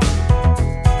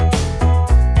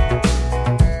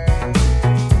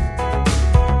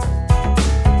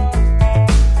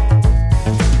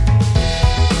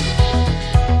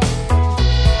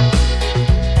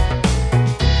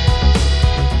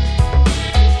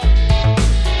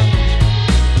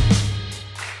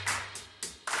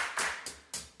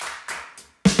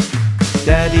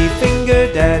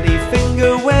 Daddy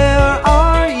Finger, where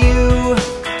are you?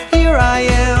 Here I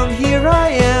am,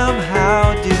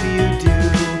 how do you do?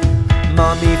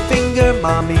 Mommy Finger,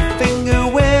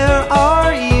 where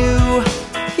are you?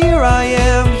 Here I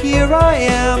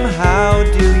am, how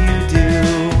do you do?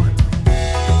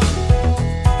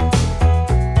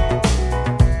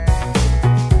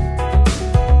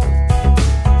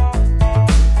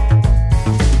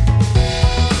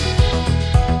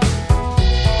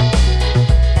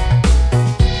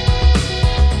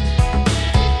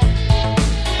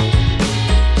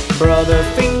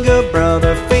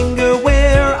 Brother Finger,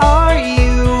 where are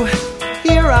you?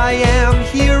 Here I am,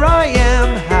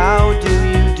 how do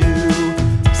you do?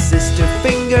 Sister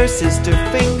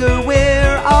Finger,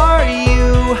 where are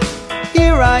you?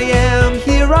 Here I am,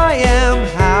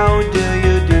 how do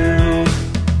you do?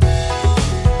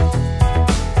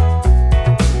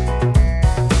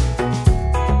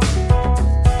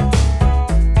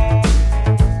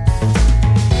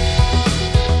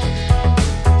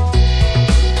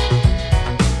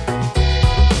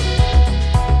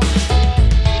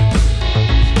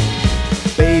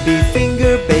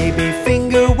 Baby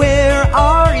Finger, where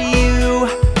are you?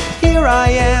 Here I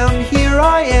am,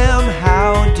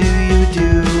 how do you do?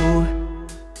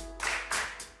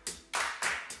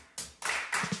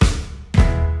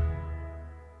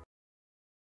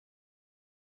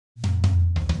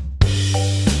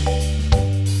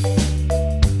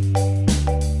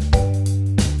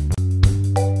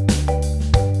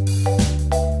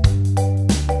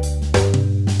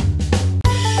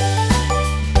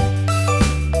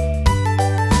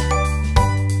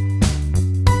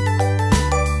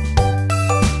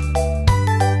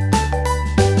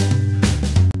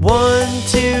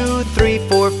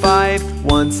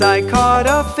 Once I caught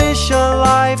a fish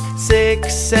alive,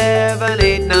 6, 7,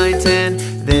 8, 9,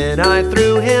 10. Then I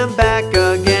threw him back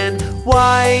again.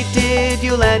 Why did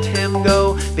you let him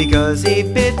go? Because he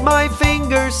bit my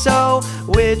finger so.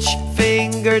 Which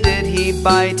finger did he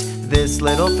bite? This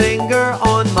little finger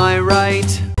on my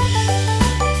right.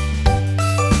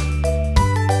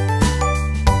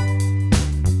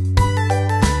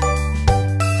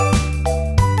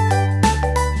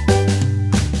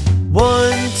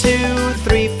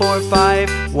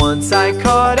 Once I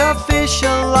caught a fish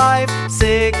alive,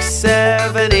 6,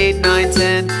 7, 8, 9,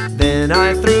 10. Then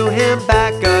I threw him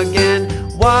back again.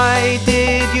 Why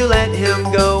did you let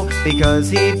him go? Because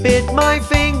he bit my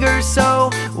finger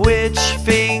so. Which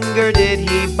finger did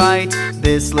he bite?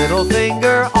 This little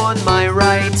finger on my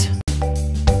right.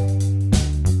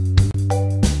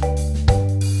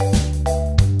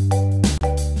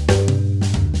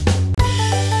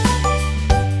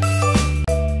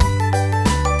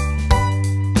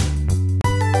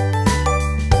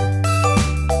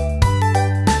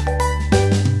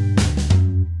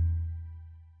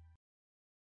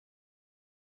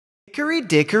 Hickory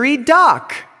dickory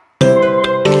dock.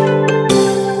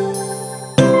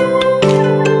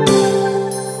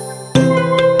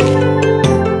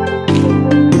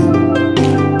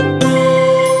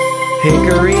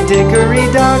 Hickory dickory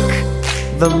dock,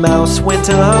 the mouse went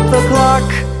up the clock.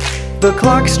 The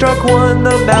clock struck 1,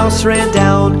 the mouse ran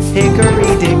down.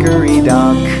 Hickory dickory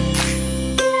dock.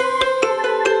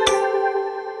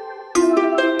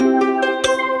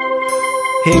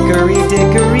 Hickory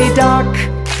dickory dock,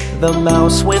 The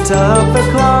mouse went up the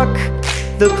clock.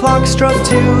 The clock struck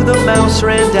 2, the mouse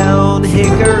ran down.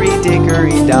 Hickory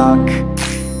dickory dock.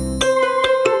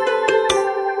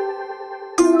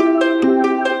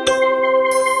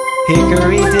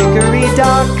 Hickory dickory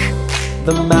dock.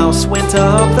 The mouse went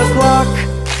up the clock.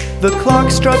 The clock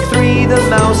struck 3, the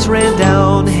mouse ran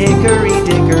down. Hickory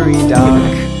dickory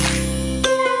dock.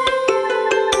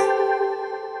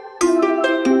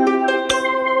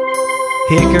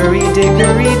 Hickory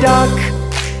dickory dock.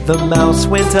 The mouse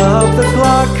went up the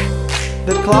clock.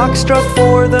 The clock struck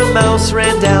 4, the mouse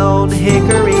ran down.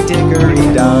 Hickory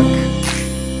dickory dock.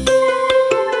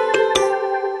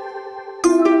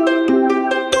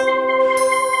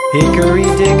 Hickory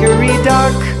dickory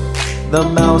dock. The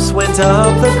mouse went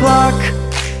up the clock.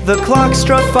 The clock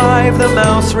struck 5, the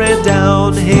mouse ran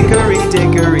down. Hickory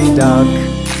dickory dock.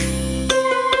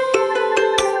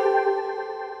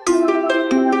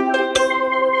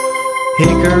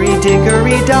 Hickory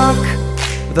dickory dock.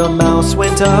 The mouse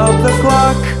went up the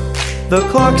clock. The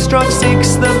clock struck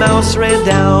 6, the mouse ran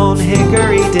down.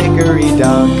 Hickory dickory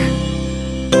dock.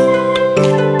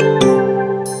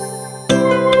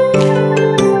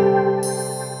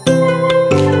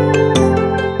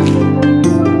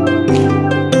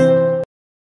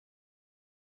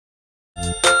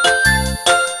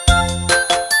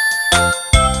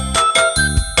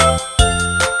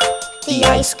 The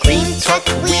ice cream truck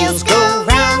wheels go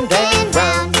round and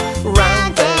round,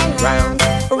 round and round,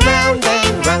 round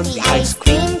and round. The ice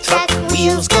cream truck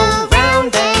wheels go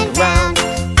round and round,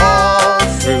 all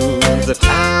through the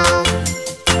town.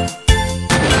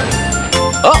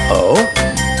 Uh-oh.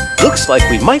 Looks like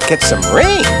we might get some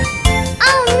rain.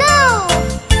 Oh no!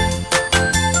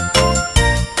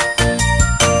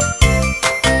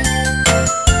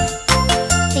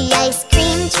 The ice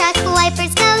cream truck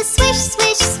wipers go swish,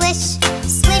 swish, swish.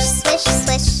 Swish, swish,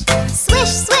 swish.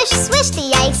 Swish, swish, swish.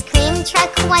 The ice cream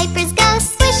truck wipers go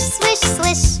swish, swish,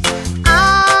 swish.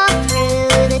 All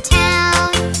through the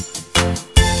town.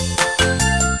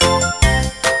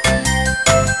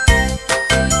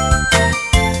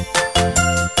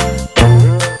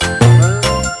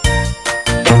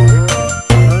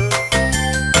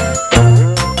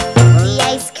 The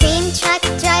ice cream truck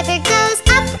driver goes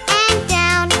up and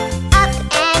down, up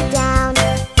and down,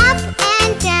 up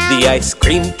and down. The ice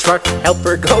cream truck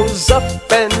helper goes up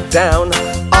and down,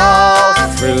 all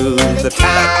through the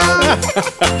town.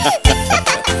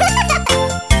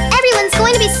 Everyone's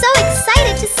going to be so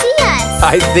excited to see us.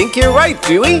 I think you're right,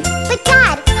 Dewey. But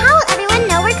Dad, how will everyone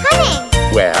know we're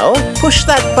coming? Well, push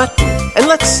that button and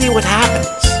let's see what happens.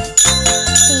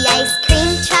 The ice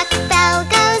cream truck bell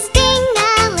goes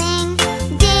ding-a-ling,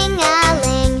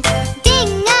 ding-a-ling,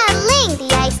 ding-a-ling. The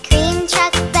ice cream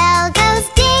truck bell goes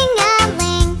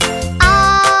ding-a-ling,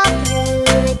 all through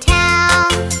the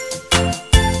town.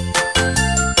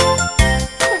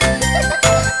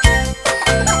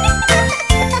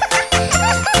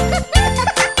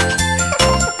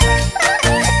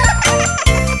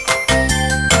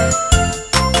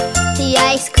 The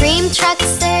ice cream truck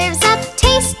serves up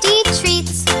tasty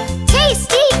treats.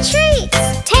 Tasty treats!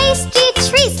 Tasty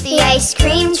treats! The ice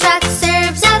cream truck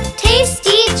serves up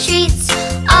tasty treats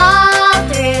all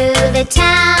through the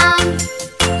town.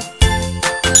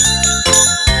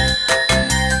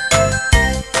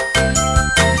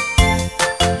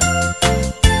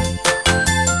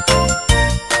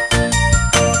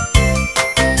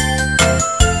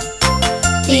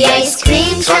 The ice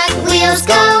cream truck wheels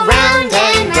go round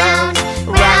and round,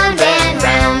 round and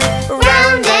round,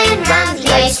 round and round.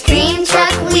 The ice cream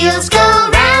truck wheels go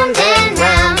round and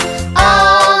round,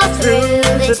 all through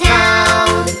the town.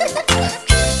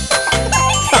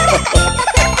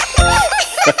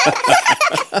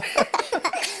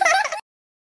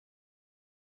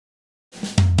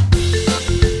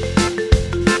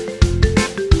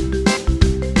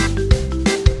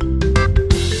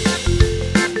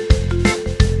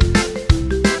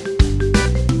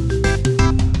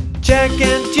 Jack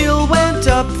and Jill went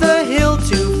up the hill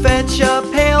to fetch a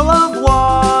pail of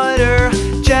water.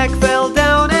 Jack fell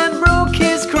down and broke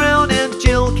his crown, and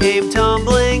Jill came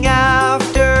tumbling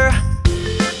after.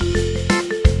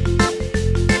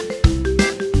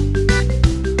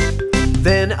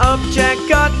 Then up Jack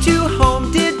got to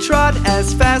home, did trot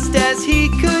as fast as he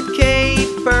could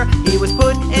caper. He was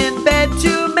put in bed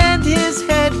to mend his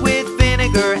head with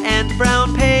vinegar and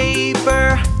brown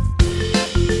paper.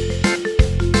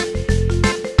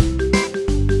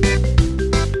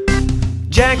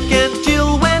 Jack and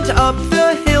Jill went up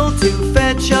the hill to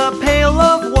fetch a pail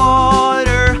of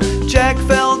water. Jack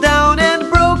fell down and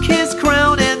broke his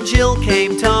crown, and Jill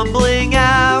came tumbling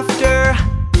after.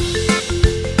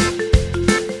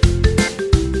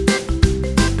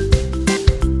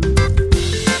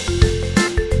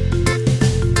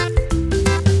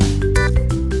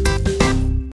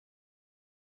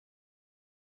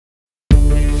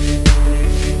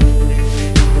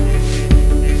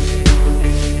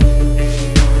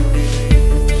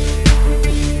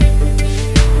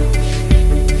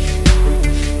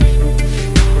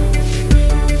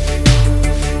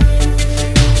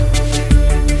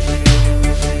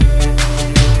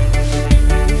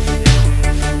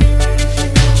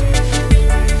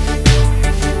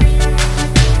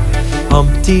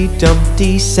 Humpty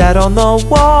Dumpty sat on the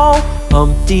wall.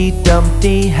 Humpty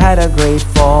Dumpty had a great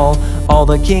fall. All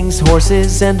the king's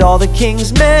horses and all the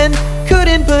king's men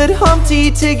couldn't put Humpty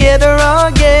together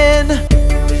again.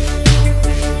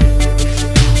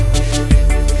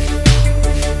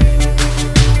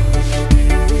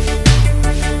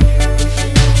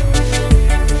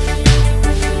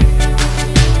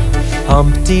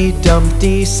 Humpty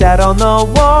Dumpty sat on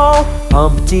the wall.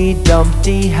 Humpty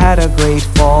Dumpty had a great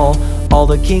fall. All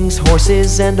the king's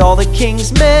horses and all the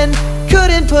king's men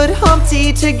couldn't put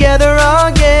Humpty together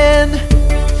again.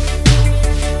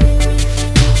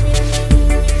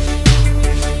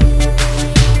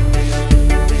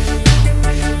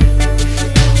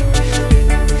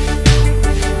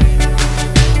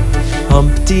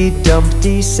 Humpty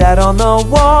Dumpty sat on the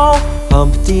wall.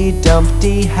 Humpty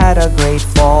Dumpty had a great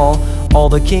fall. All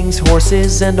the king's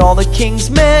horses and all the king's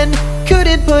men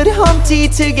couldn't put Humpty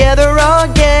together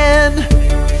again.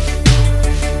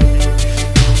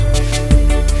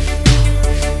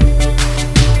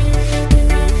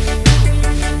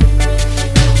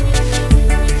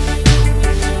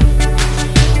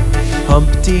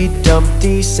 Humpty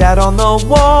Dumpty sat on the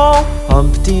wall.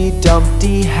 Humpty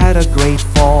Dumpty had a great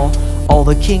fall. All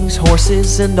the king's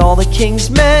horses and all the king's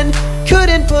men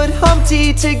couldn't put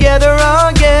Humpty together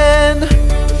again.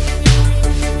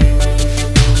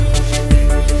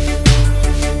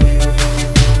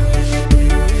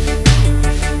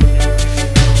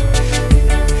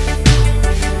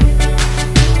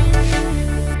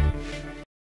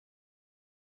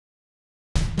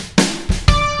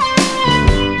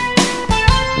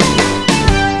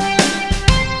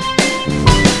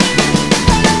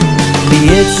 The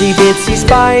itsy bitsy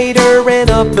spider ran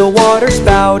up the water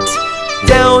spout.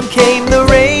 Down came the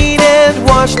rain and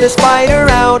washed the spider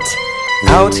out.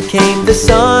 Out came the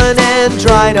sun and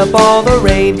dried up all the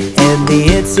rain. And the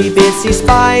itsy bitsy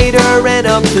spider ran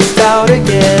up the spout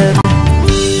again.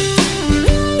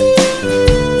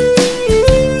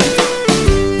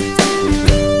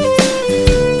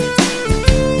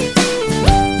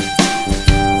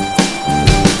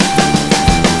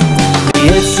 The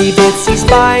itsy bitsy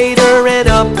spider ran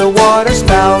up the water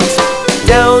spout.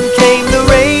 Down came the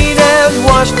rain and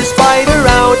washed the spider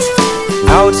out.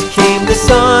 Out came the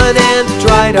sun and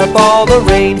dried up all the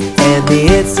rain. And the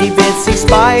itsy bitsy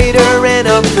spider ran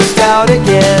up the spout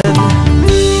again.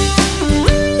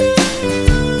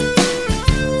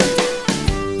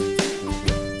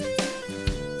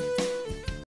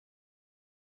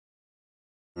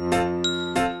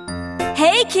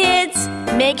 Hey kids!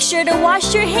 Make sure to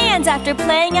wash your hands after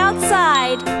playing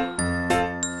outside.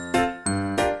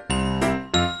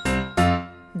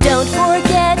 Don't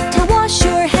forget to wash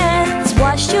your hands,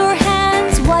 wash your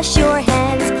hands, wash your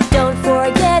hands. Don't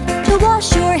forget to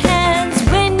wash your hands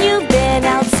when you've been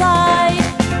outside.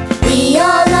 We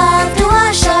all love to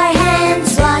wash our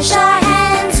hands, wash our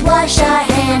hands, wash our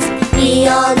hands. We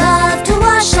all love to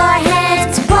wash our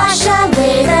hands, wash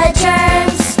away the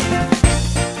germs.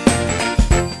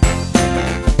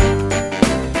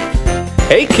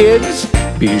 Hey kids,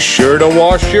 be sure to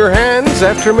wash your hands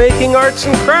after making arts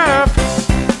and crafts.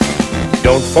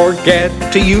 Don't forget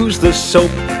to use the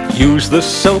soap, use the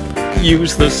soap,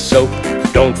 use the soap.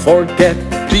 Don't forget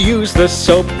to use the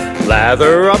soap,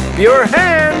 lather up your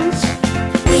hands.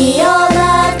 We all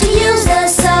love to use the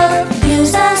soap,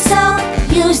 use the soap,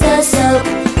 use the soap.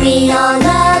 We all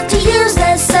love to use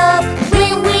the soap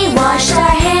when we wash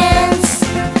our hands.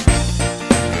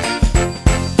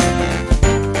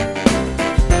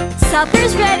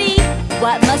 Supper's ready.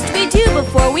 What must we do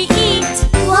before we eat?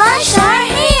 Wash our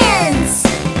hands.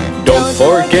 Don't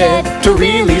forget to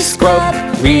really scrub,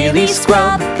 really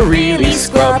scrub, really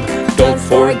scrub. Don't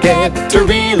forget to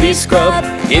really scrub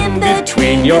in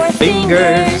between your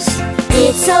fingers.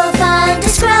 It's so fun to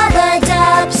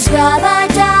scrub-a-dub,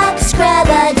 scrub-a-dub,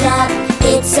 scrub-a-dub.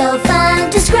 It's so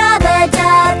fun to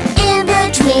scrub-a-dub in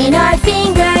between our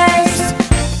fingers.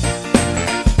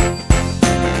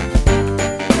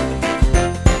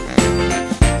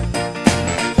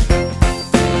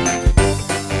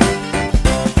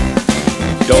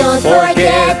 Don't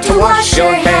forget to wash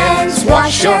your hands,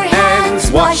 wash your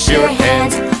hands, wash your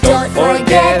hands. Don't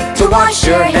forget to wash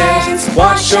your hands,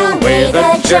 wash away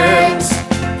the germs.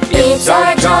 It's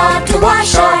our job to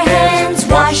wash our hands,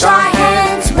 wash our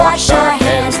hands, wash our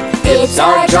hands. It's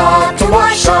our job to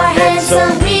wash our hands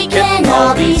so we can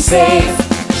all be safe,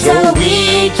 so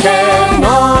we can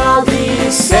all be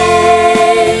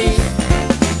safe.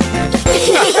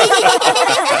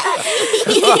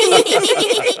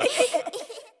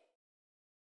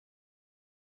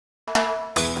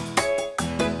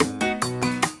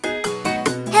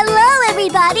 Hello,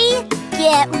 everybody!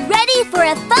 Get ready for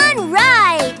a fun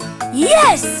ride!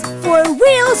 Yes! For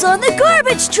wheels on the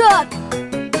garbage truck!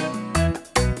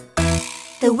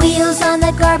 The wheels on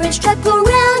the garbage truck go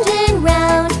round and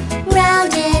round,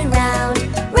 round and round,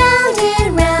 round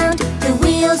and round. The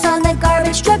wheels on the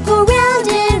garbage truck go round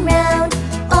and round,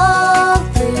 all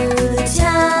through the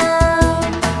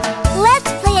town.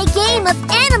 Let's play a game of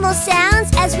animal sounds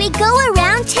as we go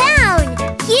around town.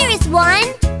 Here is one.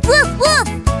 Woof, woof.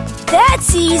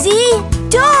 That's easy!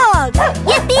 Dog!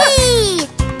 Yippee!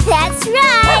 That's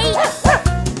right!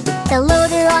 The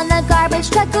loader on the garbage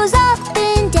truck goes up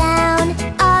and down,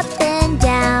 up and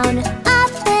down,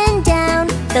 up and down.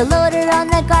 The loader on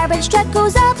the garbage truck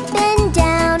goes up and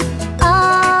down,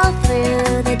 all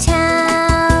through the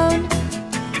town.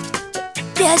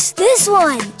 Guess this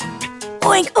one!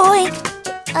 Oink, oink!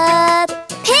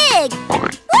 Pig!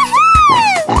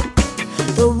 Woohoo!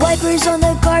 The wipers on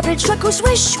the garbage truck go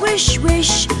swish, swish,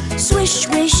 swish, swish,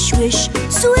 swish, swish,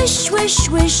 swish, swish,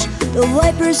 swish. The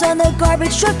wipers on the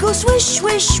garbage truck go swish,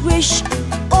 swish, swish,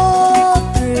 all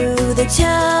through the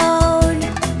town.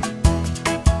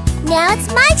 Now it's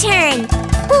my turn.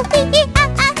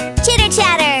 Chitter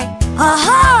chatter.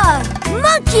 Aha!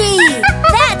 Monkey!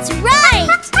 That's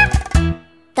right!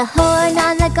 The horn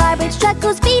on the garbage truck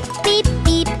goes beep, beep,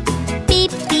 beep,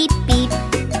 beep, beep, beep,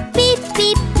 beep,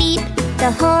 beep, beep.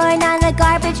 The horn on the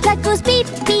garbage truck goes beep,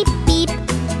 beep, beep,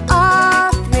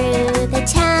 all through the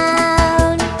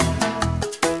town.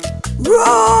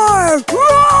 Roar!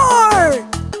 Roar!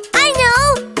 I know!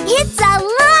 It's a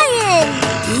lion!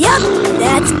 Yup,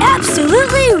 that's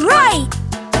absolutely right!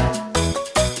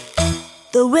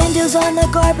 The windows on the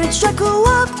garbage truck go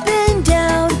up and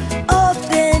down, up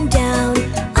and down,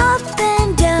 up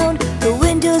and down. The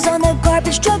windows on the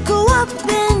garbage truck go up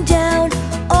and down,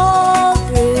 all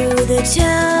through the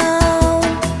town.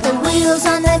 The wheels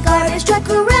on the garbage truck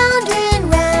go round and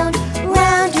round,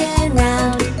 round and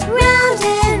round, round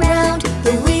and round.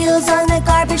 The wheels on the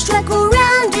garbage truck go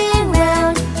round and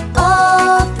round,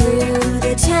 all through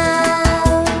the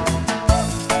town.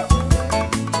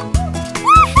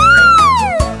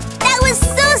 Woohoo! That was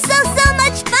so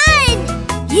much fun!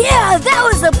 Yeah, that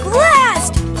was a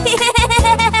blast!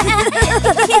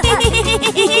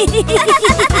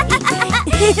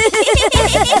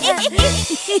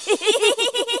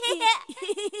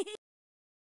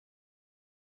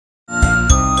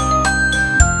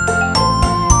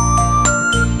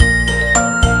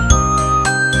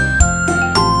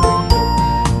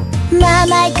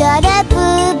 Mama got a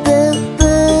boo-boo,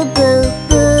 boo-boo,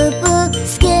 boo-boo.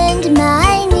 Skinned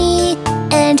my knee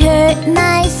and hurt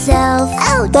myself.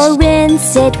 Ouch! But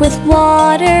rinse it with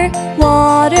water,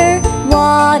 water,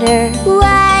 water.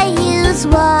 Why use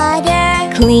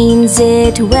water? Cleans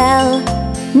it well.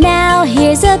 Now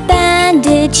here's a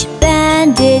bandage,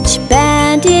 bandage,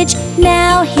 bandage.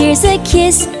 Now here's a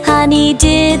kiss, honey,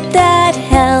 did that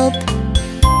help?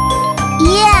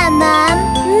 Yeah, Mom,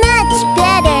 much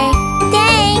better.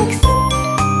 Thanks.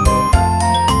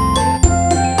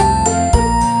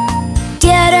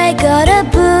 Dad, I got a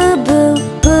boo-boo,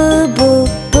 boo-boo,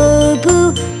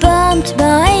 boo-boo. Bumped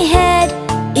my head,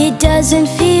 it doesn't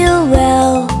feel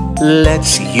well.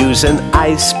 Let's use an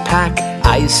ice pack,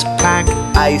 ice pack,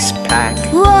 ice pack.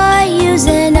 Why use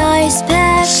an ice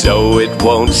pack? So it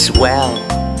won't swell.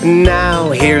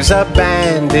 Now here's a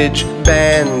bandage,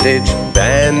 bandage,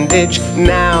 bandage.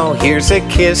 Now here's a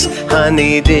kiss,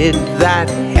 honey, did that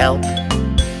help?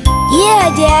 Yeah,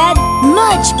 Dad,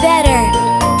 much better.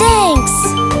 Thanks.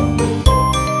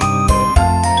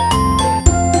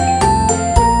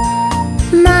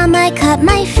 Mom, I cut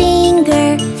my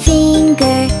finger,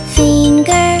 finger,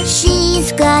 finger.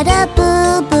 She's got a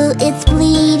boo-boo, it's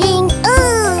bleeding,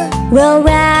 ooh. We'll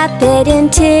wrap it in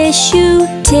tissue,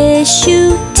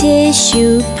 tissue,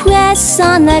 tissue. Press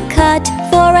on the cut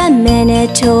for a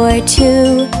minute or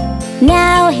two.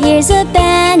 Now here's a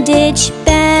bandage,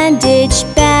 bandage,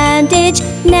 bandage.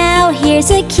 Now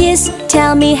here's a kiss,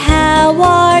 tell me how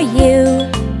are you?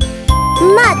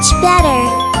 Much better.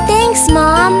 Thanks,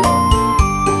 Mom.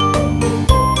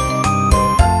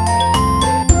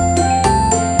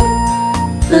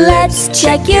 Let's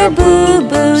check your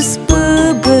boo-boos,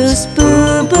 boo-boos,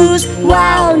 boo-boos.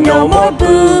 Wow, no more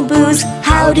boo-boos.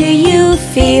 How do you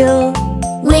feel?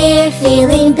 We're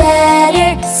feeling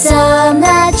better, so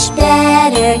much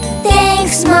better.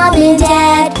 Thanks, Mom and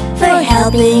Dad, for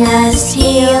helping us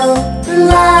heal.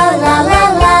 La la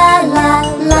la la la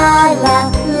la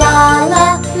la la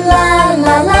la la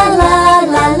la la la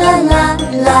la la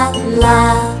la la.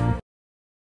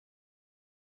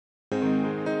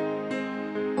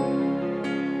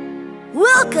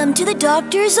 Welcome to the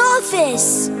doctor's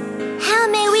office. How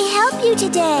may we help you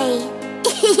today?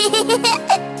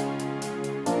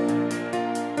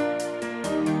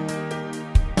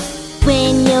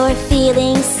 When you're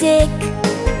feeling sick,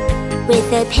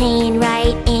 with a pain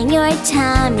right in your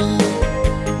tummy,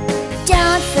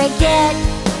 don't forget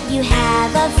you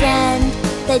have a friend,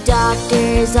 the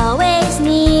doctor's always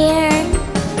near.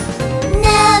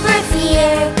 Never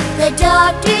fear, the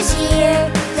doctor's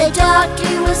here, the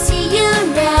doctor will see you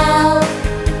now.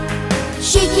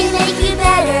 She can make you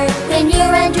better when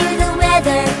you're under the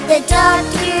weather, the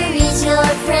doctor is your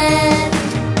friend.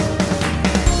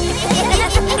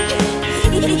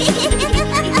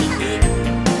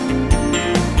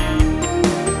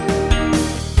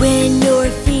 When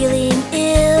you're feeling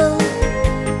ill,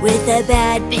 with a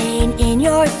bad pain in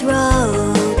your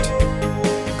throat,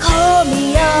 call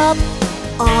me up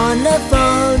on the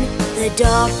phone, the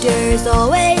doctor's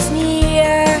always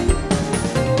near.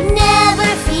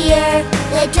 Never fear,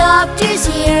 the doctor's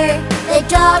here, the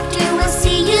doctor will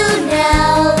see you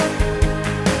now.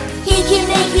 He can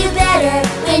make you better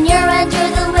when you're under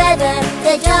the weather,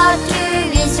 the doctor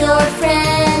is your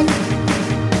friend.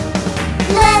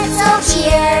 Let's all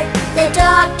cheer, the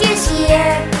doctor's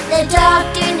here, the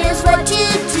doctor knows what to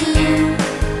do.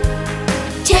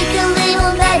 Take a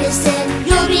little medicine,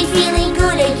 you'll be feeling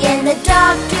good again, the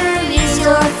doctor is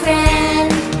your friend.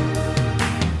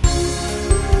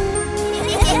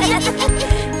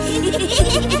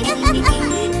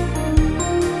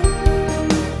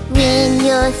 When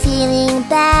you're feeling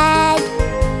bad,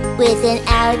 with an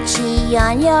ouchie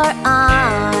on your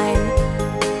arm,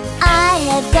 I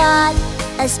have got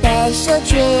a special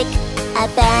trick, a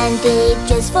band-aid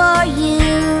just for you.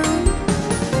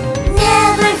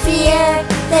 Never fear,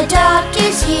 the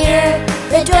doctor's here,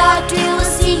 the doctor will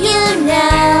see you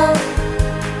now.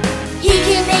 He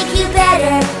can make you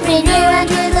better when you're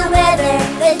under the weather,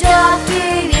 the doctor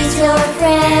is your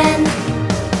friend.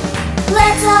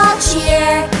 Let's all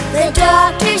cheer, the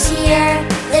doctor's here,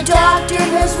 the doctor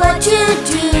knows what to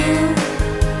do.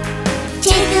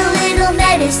 Take a little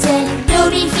medicine,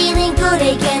 you'll be feeling good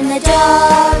again, the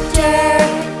doctor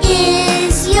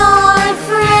is your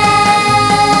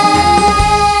friend.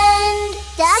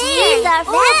 Doctors are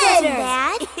better,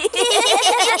 Dad.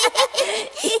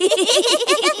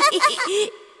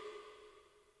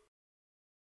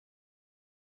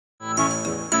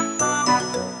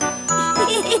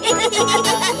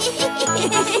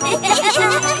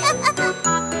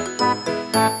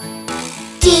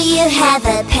 Do you have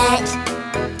a pet?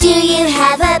 Do you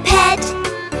have a pet?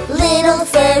 Little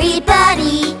furry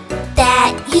buddy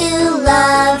that you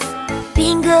love?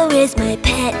 Bingo is my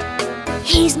pet.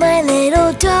 He's my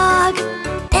little dog,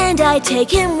 and I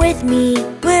take him with me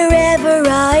wherever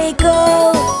I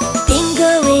go.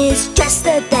 Bingo is just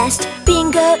the best.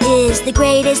 Bingo is the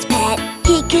greatest pet.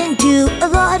 He can do a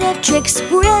lot of tricks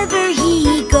wherever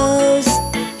he goes.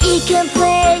 He can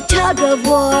play tug of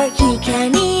war, he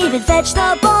can even fetch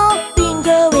the ball.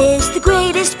 Bingo is the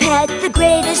greatest pet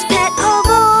of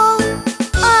all.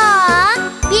 Aww,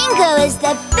 Bingo is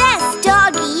the best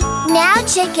doggy. Now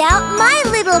check out my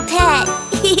little pet.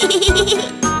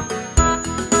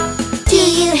 Do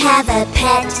you have a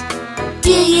pet?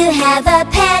 Do you have a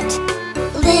pet?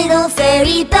 Little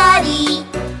furry buddy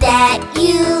that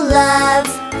you love?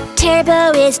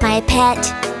 Turbo is my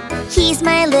pet. He's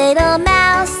my little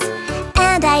mouse,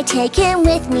 and I take him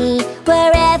with me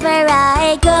wherever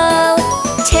I go.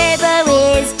 Turbo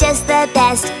is just the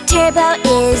best. Turbo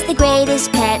is the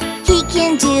greatest pet. He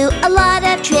can do a lot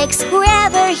of tricks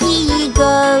wherever he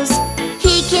goes.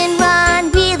 He can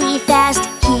run really fast.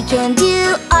 He can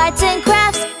do arts and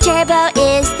crafts. Turbo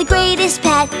is the greatest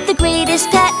pet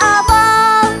of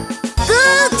all.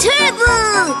 Go Turbo!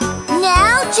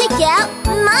 Now check out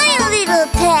my little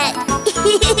pet.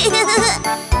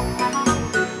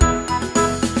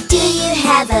 Do you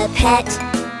have a pet?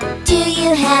 Do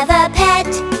you have a pet?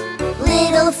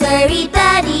 Little furry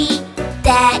buddy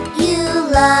that you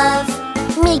love?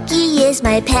 Mickey is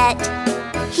my pet.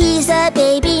 He's a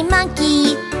baby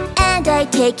monkey, and I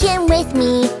take him with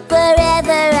me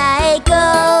wherever I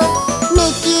go.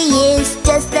 Mickey is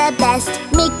just the best.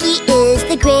 Mickey is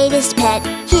the greatest pet.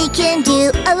 He can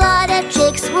do a lot of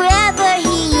tricks wherever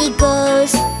he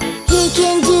goes. He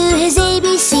can do his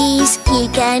ABCs. He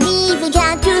can even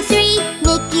count to 3.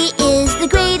 Mickey is the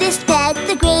greatest pet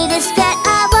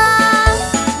of all.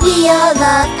 We all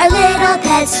love our little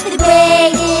pets, the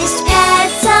greatest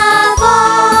pets of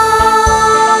all.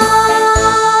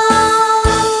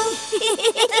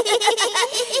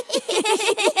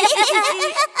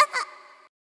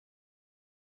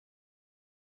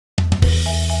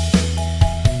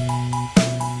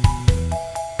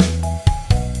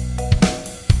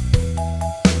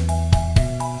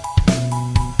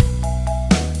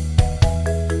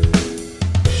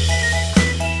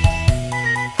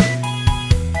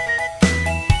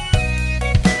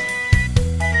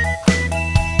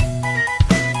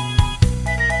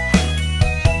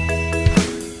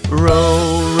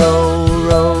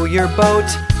 boat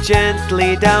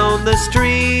gently down the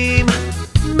stream.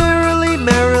 Merrily,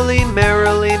 merrily,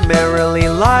 merrily, merrily,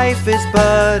 life is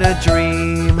but a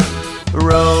dream.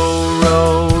 Row,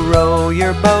 row, row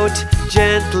your boat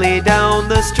gently down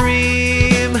the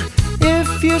stream.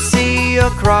 If you see a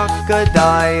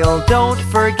crocodile, don't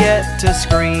forget to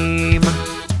scream.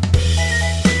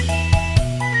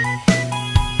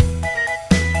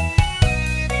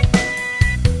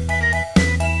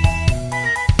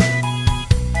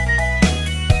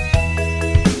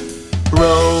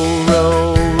 Row,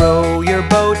 row, row your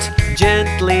boat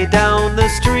gently down the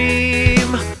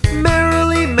stream.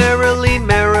 Merrily, merrily,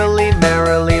 merrily,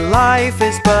 merrily, life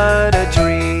is but a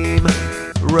dream.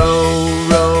 Row,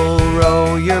 row,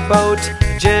 row your boat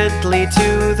gently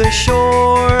to the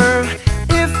shore.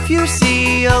 If you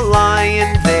see a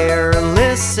lion there,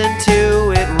 listen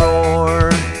to it roar.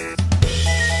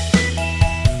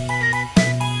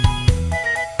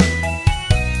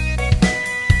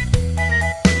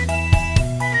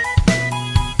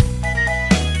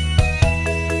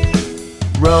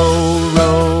 Row,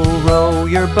 row, row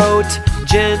your boat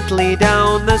gently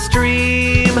down the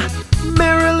stream.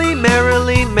 Merrily,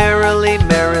 merrily, merrily,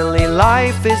 merrily,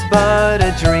 life is but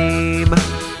a dream.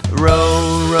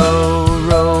 Row, row,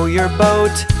 row your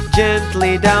boat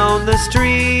gently down the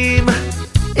stream.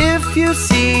 If you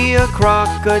see a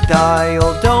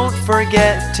crocodile, don't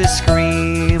forget to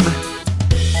scream.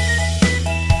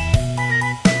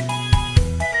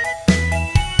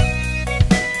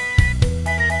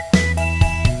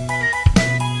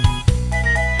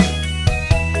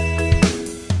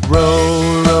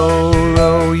 Row, row,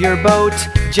 row your boat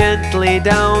gently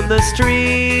down the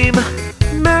stream.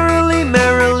 Merrily,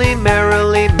 merrily,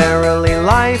 merrily, merrily,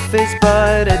 life is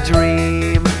but a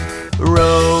dream.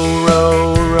 Row,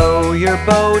 row, row your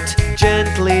boat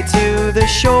gently to the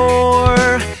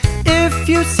shore. If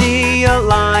you see a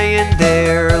lion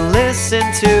there, listen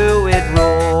to it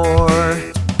roar.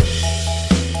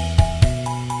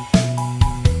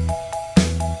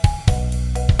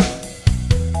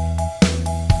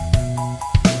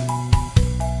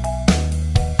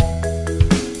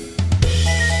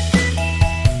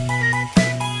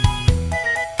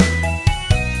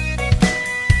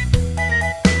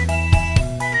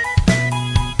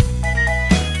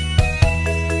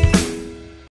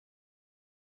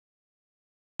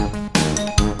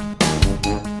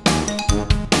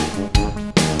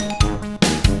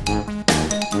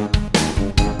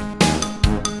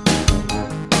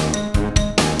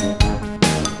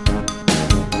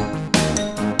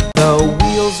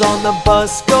 On the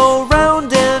bus go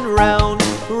round and round,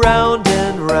 round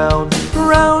and round,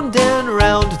 round and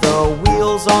round. The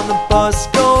wheels on the bus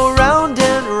go round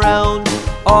and round,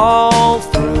 all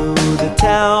through the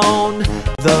town.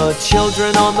 The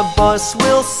children on the bus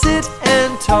will sit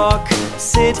and talk,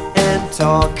 sit and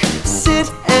talk,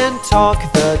 sit and talk.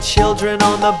 The children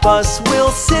on the bus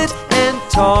will sit and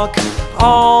talk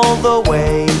all the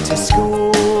way to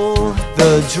school.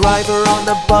 The driver on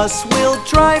the bus will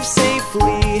drive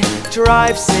safely,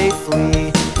 drive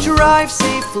safely, drive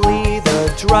safely.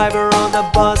 The driver on the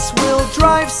bus will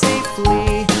drive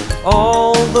safely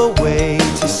all the way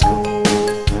to school.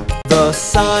 The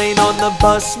sign on the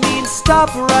bus means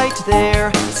stop right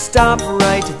there, stop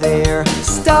right there,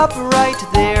 stop right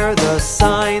there. The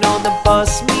sign on the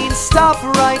bus means stop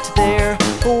right there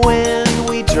when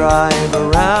we drive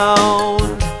around.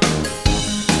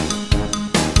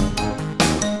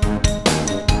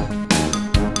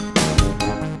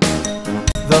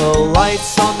 The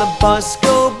lights on the bus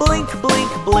go blink,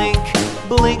 blink, blink,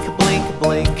 blink, blink,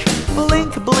 blink,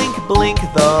 blink, blink, blink.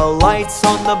 The lights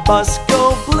on the bus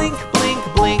go blink, blink,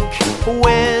 blink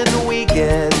when we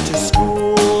get to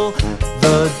school.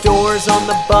 The doors on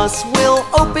the bus will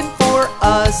open for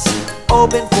us,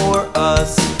 open for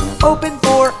us, open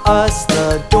for us.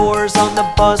 The doors on the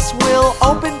bus will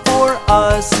open for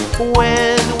us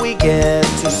when we get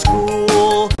to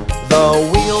school.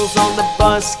 The wheels on the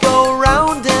bus go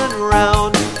round and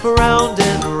round, round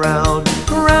and round,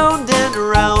 round and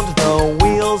round. The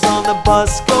wheels on the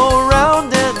bus go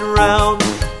round and round,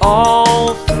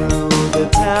 all through the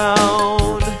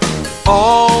town,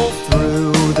 all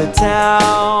through the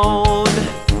town.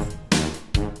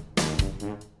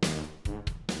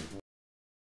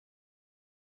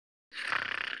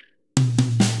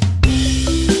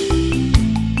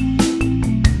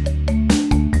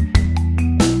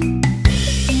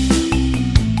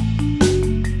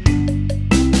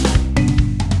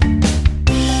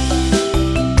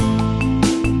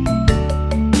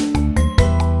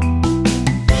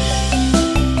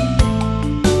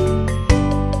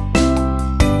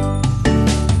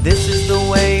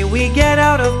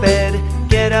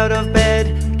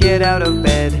 out of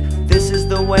bed. This is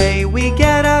the way we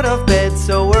get out of bed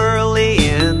so early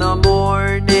in the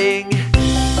morning.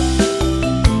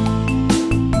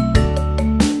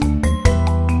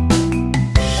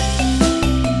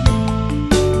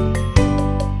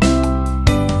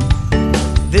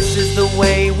 This is the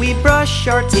way we brush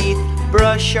our teeth,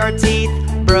 brush our teeth,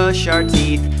 brush our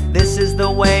teeth. This is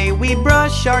the way we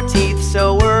brush our teeth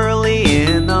so early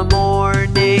in the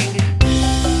morning.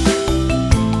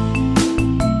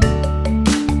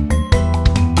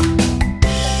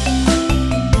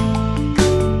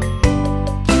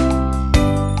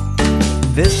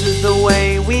 This is the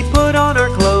way we put on our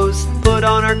clothes, put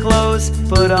on our clothes,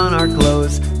 put on our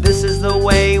clothes. This is the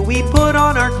way we put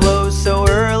on our clothes so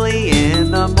early in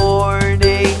the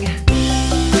morning.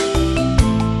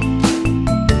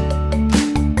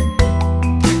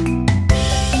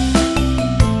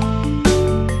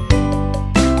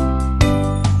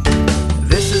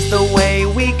 This is the way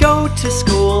we go to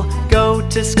school, go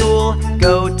to school,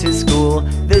 go to school.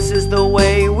 This is the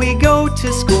way we go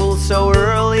to school so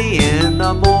early in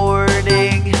the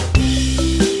morning.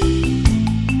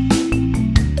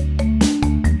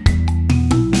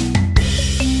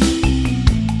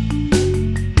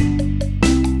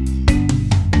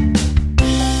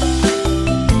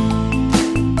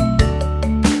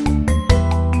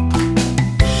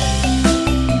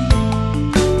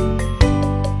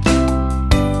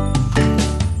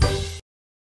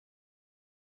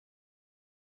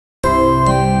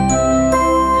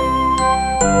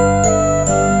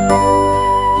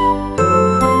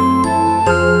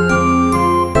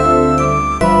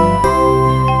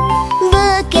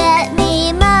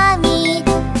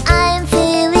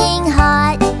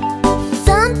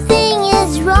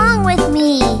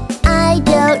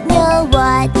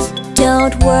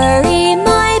 Don't worry,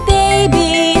 my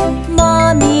baby,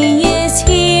 Mommy is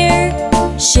here.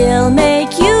 She'll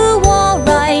make you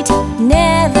alright,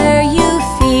 never you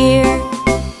fear.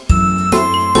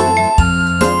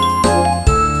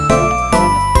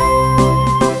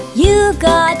 You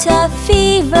got a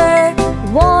fever,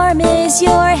 warm is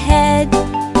your head.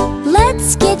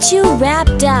 Let's get you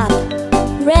wrapped up,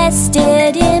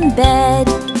 rested in bed.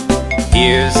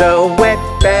 Here's a wet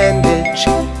bandage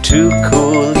to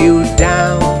cool you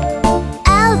down.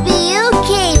 I'll be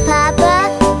okay,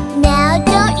 Papa. Now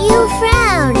don't you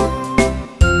frown.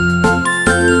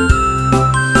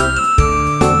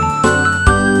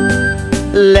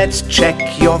 Let's check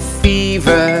your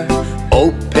fever,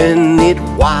 open it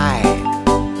wide.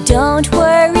 Don't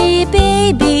worry,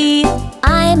 baby,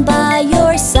 I'm by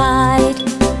your side.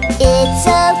 It's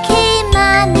okay,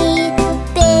 Mommy.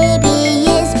 Baby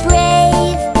is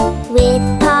brave. With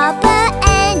Papa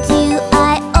and you,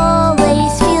 I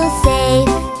always feel safe.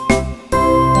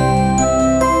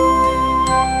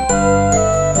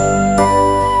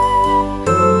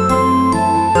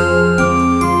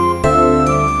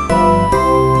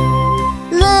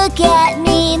 Look at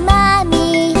me,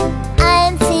 Mommy.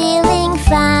 I'm feeling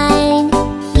fine.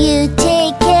 You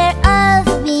take care of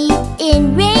me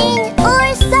in rain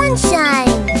or sunshine.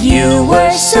 You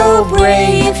were so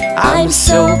brave, I'm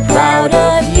so proud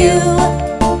of you.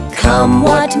 Come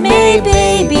what may,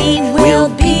 baby, we'll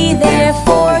be there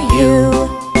for you.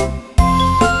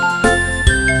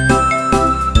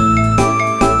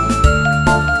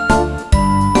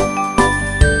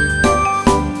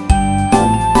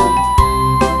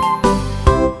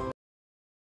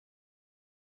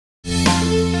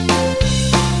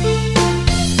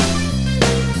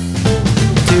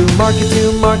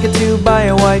 To market to buy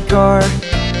a white car.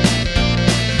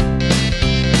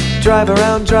 Drive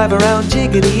around,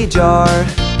 jiggity jar.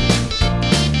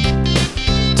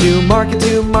 To market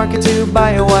to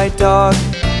buy a white dog.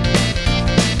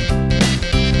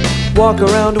 Walk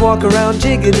around,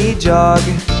 jiggity jog.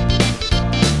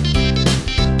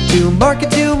 To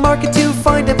market to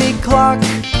find a big clock.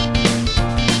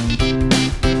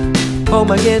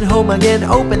 Home again,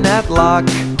 open that lock.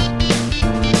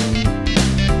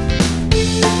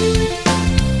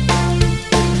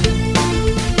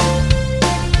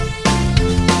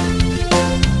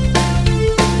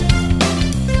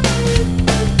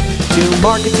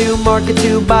 To market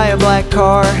to buy a black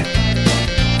car.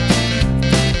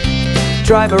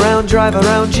 Drive around,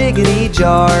 jiggity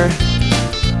jar.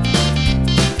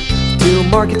 To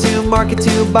market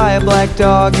to buy a black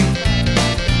dog.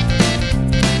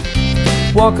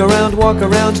 Walk around,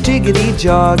 jiggity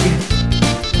jog.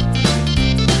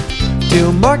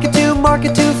 To market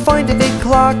to find a big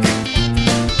clock.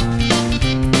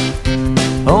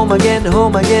 Home again,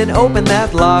 open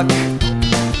that lock.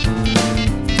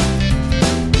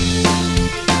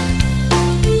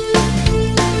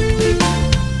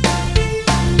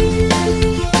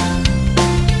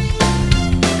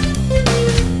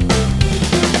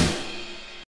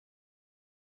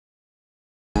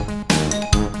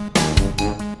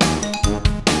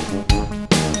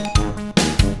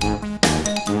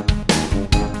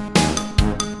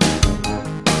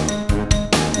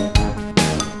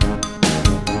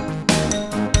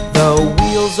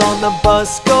 on the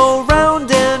bus go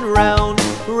round and round,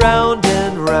 round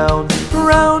and round,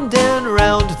 round and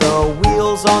round. The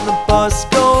wheels on the bus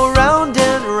go round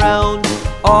and round,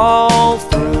 all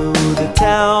through the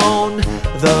town.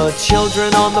 The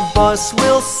children on the bus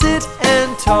will sit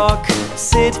and talk,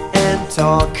 sit and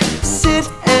talk, sit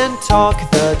and talk.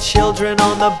 The children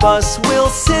on the bus will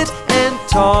sit and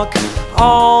talk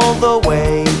all the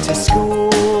way to school.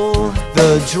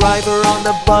 The driver on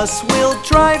the bus will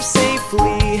drive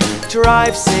safely,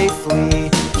 drive safely,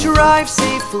 drive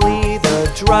safely.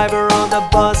 The driver on the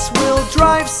bus will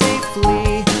drive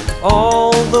safely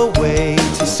all the way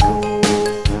to school.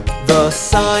 The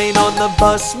sign on the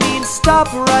bus means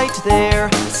stop right there,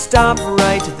 stop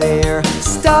right there,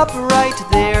 stop right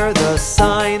there. The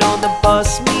sign on the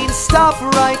bus means stop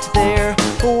right there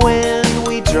when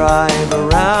we drive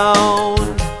around.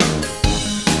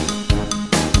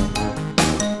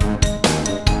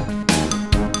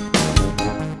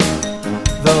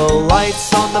 The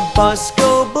lights on the bus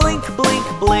go blink, blink,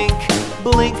 blink,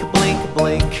 blink, blink,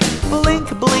 blink,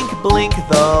 blink, blink, blink.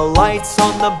 The lights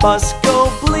on the bus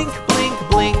go blink, blink,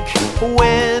 blink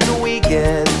when we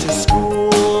get to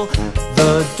school.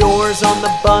 The doors on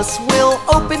the bus will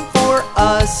open for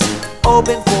us,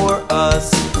 open for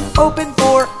us, open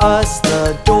for us.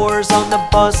 The doors on the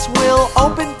bus will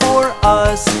open for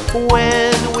us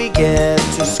when we get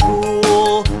to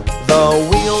school. The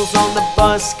wheels on the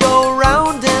bus go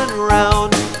round and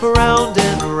round, round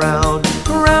and round,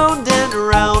 round and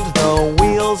round. The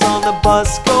wheels on the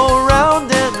bus go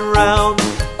round and round,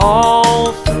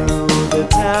 all through the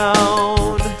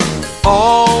town,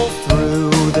 all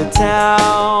through the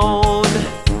town.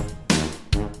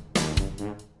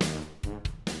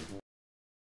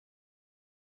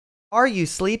 Are you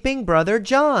sleeping, Brother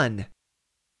John?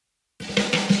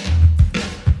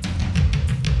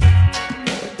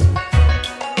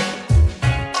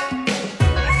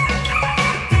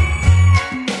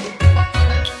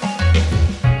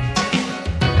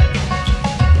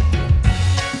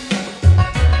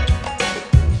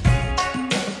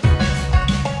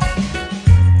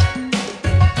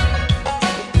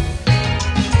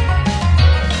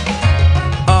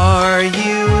 Are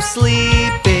you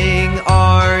sleeping?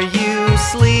 Are you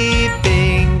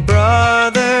sleeping,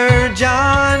 Brother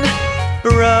John?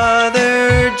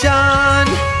 Brother John,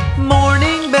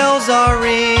 morning bells are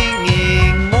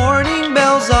ringing, morning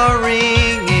bells are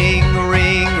ringing,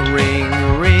 ring, ring,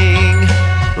 ring,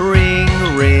 ring,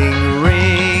 ring,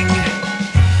 ring.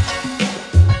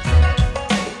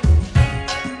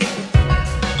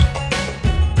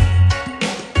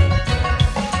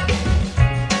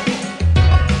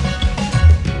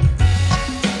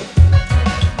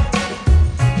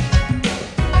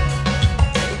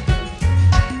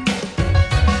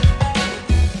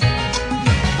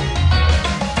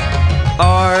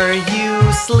 Are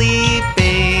you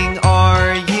sleeping?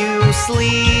 Are you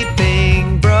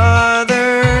sleeping,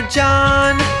 Brother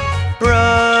John?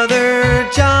 Brother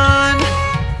John,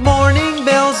 morning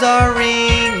bells are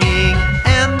ringing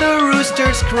and the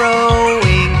rooster's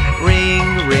crowing.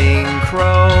 Ring, ring,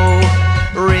 crow.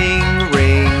 Ring,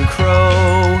 ring,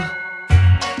 crow.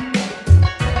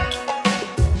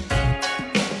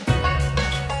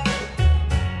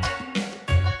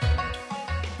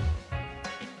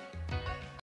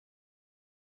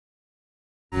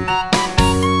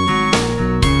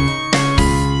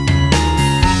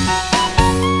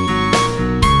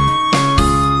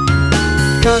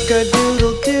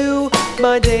 Cock-a-doodle-doo,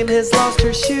 my dame has lost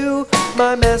her shoe.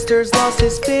 My master's lost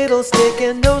his fiddlestick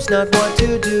and knows not what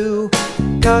to do.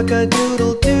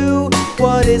 Cock-a-doodle-doo,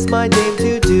 what is my dame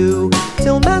to do?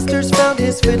 Till master's found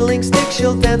his fiddling stick,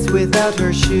 she'll dance without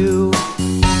her shoe.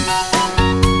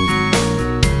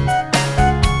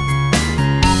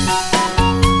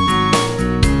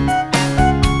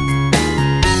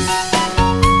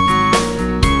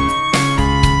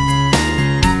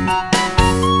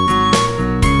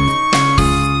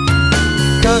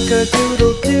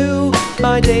 Cock-a-doodle-doo,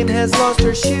 my dame has lost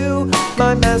her shoe.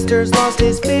 My master's lost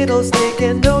his fiddlestick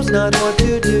and knows not what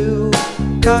to do.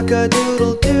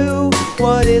 Cock-a-doodle-doo,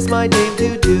 what is my dame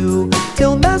to do?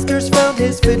 Till master's found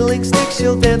his fiddling stick,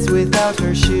 she'll dance without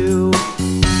her shoe.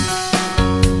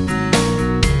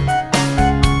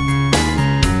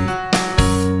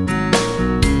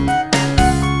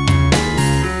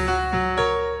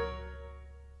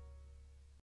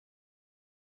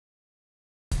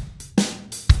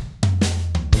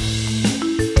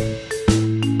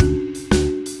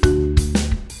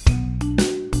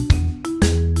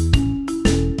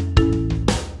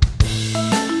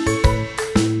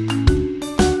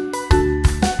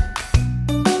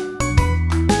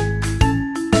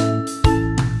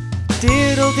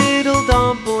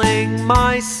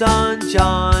 my son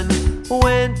John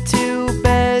went to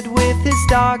bed with his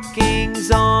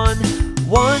stockings on.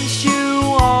 One shoe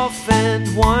off and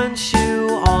one shoe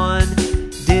on.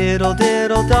 Diddle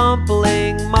diddle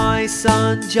dumpling, my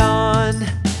son John.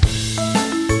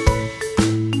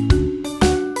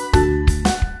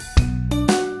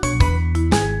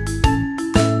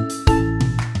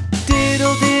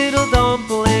 Diddle diddle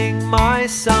dumpling, my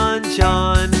son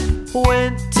John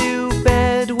went to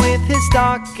bed with his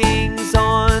stockings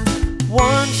on.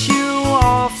 One shoe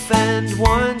off and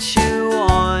one shoe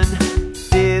on.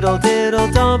 Diddle diddle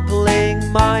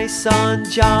dumpling, my son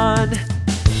John.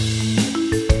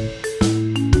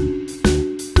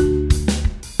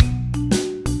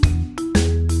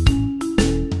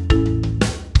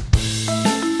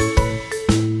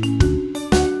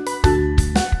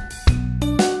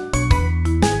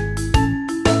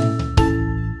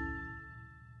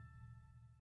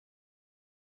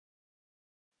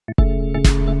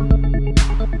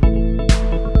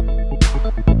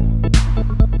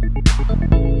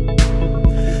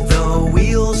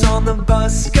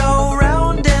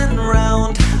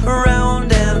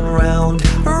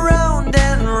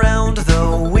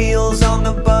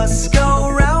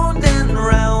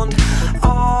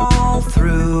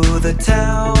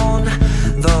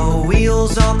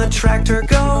 Tractor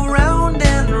go round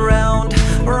and round,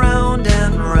 round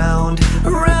and round,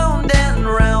 round and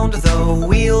round. The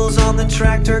wheels on the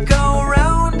tractor go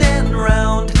round and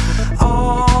round,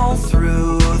 all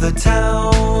through the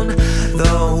town.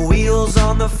 The wheels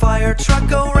on the fire truck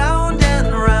go round and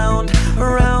round,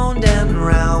 round and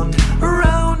round,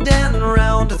 round and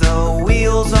round. The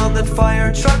wheels on the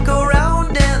fire truck go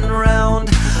round and round,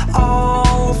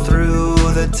 all through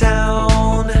the town.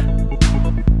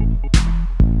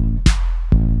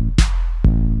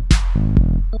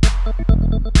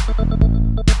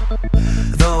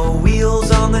 The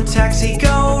wheels on the taxi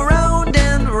go round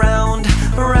and round,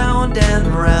 round and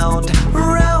round,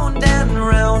 round and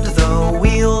round. The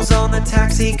wheels on the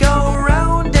taxi go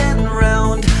round and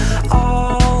round,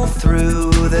 all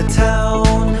through the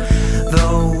town.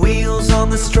 The wheels on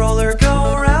the stroller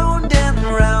go round and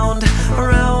round,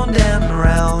 round and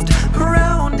round,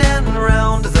 round and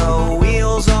round. The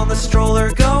wheels on the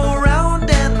stroller go round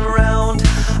and round,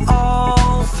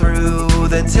 all through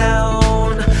the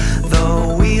town.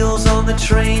 The wheels on the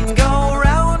train go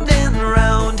round and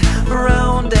round,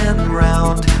 round and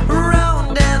round,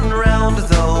 round and round.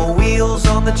 The wheels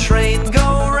on the train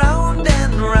go round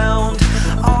and round,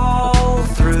 all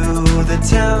through the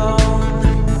town.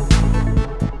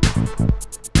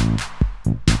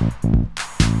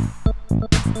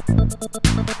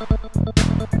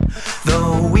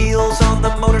 The wheels on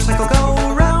the motorcycle go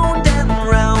round and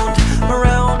round,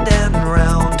 round and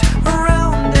round,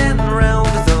 round and round.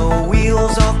 The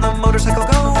wheels on the motorcycle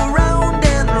go round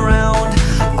and round,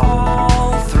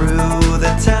 all through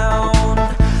the town.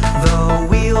 The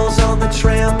wheels on the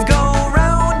tram go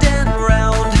round and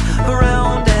round,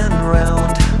 round and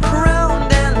round,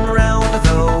 round and round.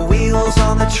 The wheels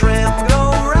on the tram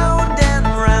go round and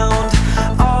round,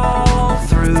 all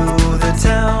through the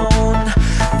town.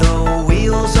 The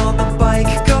wheels on the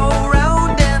bike go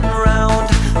round and round,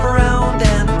 round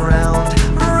and round,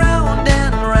 round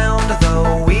and round.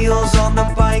 The wheels on the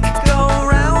bike go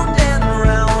round and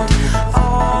round,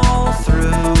 all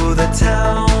through the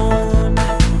town.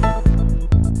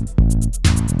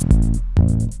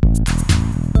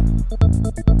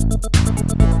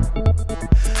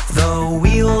 The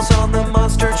wheels on the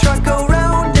monster truck go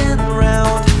round and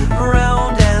round,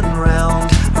 round and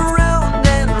round, round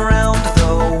and round.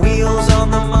 The wheels on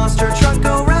the monster truck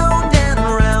go round and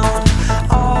round,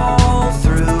 all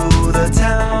through the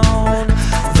town.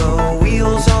 The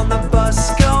wheels on the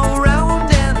bus go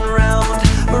round and round,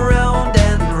 round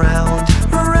and round,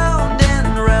 round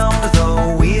and round.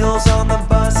 The wheels on the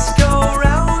bus go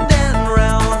round and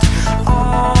round,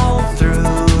 all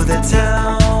through the town.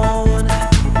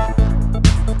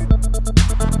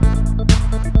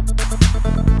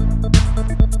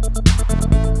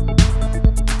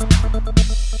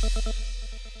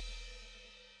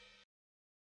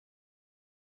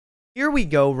 Here we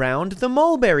go round the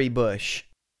mulberry bush.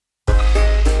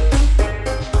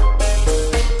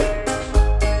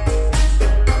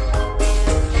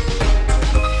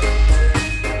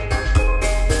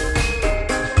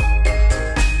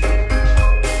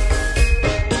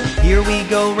 Here we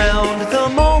go round the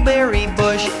mulberry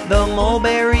bush, the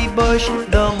mulberry bush,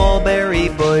 the mulberry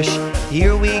bush.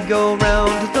 Here we go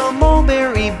round the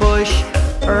mulberry bush,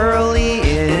 early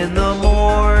in the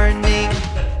morning.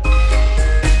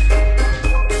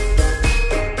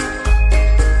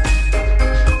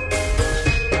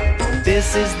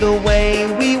 This is the way way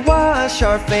we wash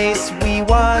our face. We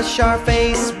wash our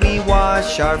face, we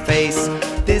wash our face.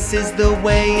 This is the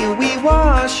way we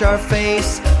wash our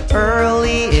face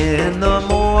early in the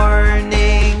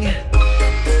morning.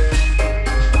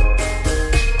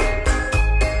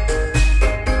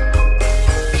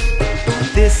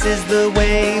 This is the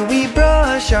way we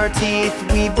brush our teeth.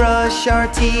 We brush our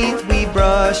teeth, we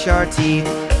brush our teeth.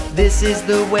 This is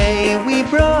the way we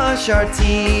brush our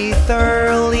teeth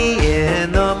early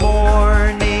in the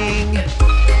morning.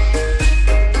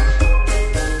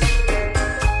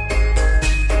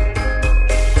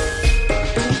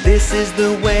 This is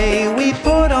the way we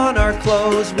put on our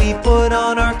clothes. We put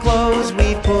on our clothes,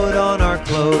 we put on our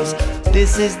clothes.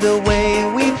 This is the way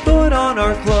we put on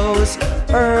our clothes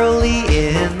early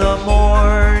in the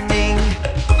morning.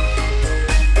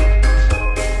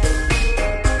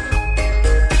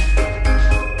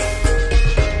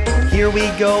 Here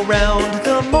we go round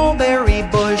the mulberry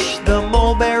bush, the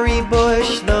mulberry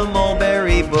bush, the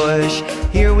mulberry bush.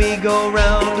 Here we go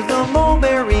round the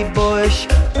mulberry bush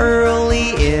early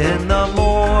in the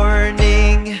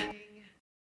morning.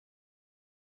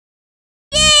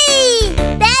 Yay!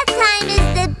 Bath time is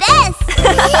the best!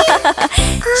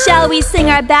 Shall we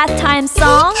sing our bath time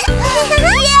song?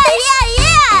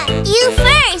 Yeah! You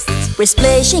first! We're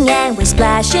splishing and we're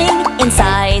splashing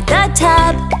inside the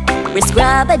tub. We're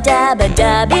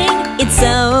scrub-a-dub-a-dubbing, it's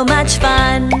so much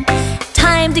fun.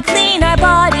 Time to clean our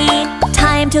body,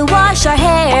 time to wash our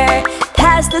hair.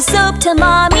 Pass the soap to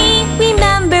Mommy,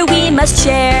 remember we must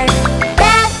share.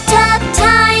 Bathtub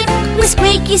time, we're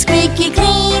squeaky, squeaky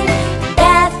clean.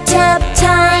 Bathtub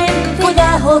time for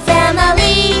the whole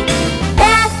family.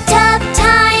 Bathtub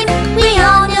time, we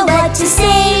all know what to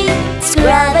say.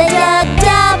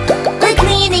 Scrub-a-dub-dub, we're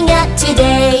cleaning up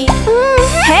today.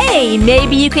 Hey,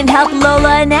 maybe you can help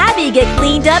Lola and Abby get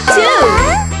cleaned up too.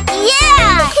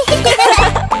 Yeah!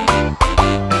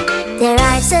 There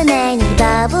are so many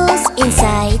bubbles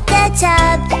inside the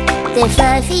tub. They're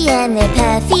fluffy and they're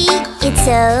puffy, it's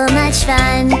so much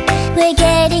fun. We're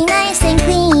getting nice and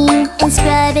clean and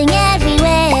scrubbing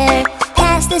everywhere.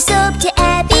 Pass the soap to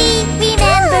Abby,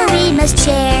 remember we must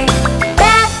share.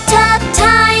 Bathtub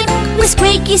time, we're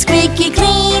squeaky, squeaky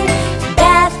clean.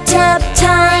 Bathtub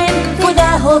time for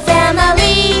the whole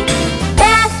family.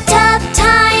 Bathtub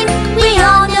time, we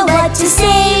all know what to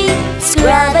say.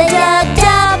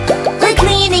 Scrub-a-dub-dub, we're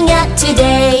cleaning up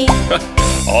today.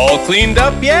 All cleaned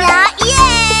up yet? Not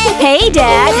yet! Hey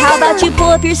Dad, how about you pull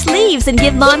up your sleeves and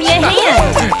give Mommy a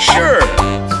hand? Sure.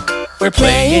 We're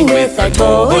playing with our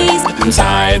toys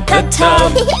inside the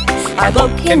tub. Our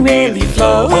boat can really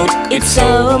float, it's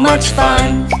so much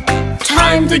fun.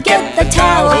 Time to get the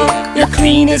towel, you're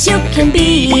clean as you can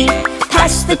be.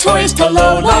 Pass the toys to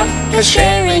Lola, cause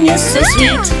sharing is so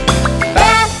sweet.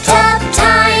 Bathtub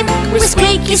time, we're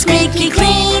squeaky, squeaky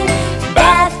clean.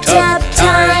 Bathtub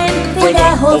time for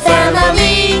the whole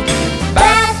family.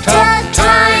 Bathtub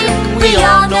time, we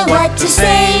all know what to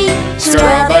say.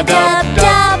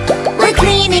 Scrub-a-dub-dub, we're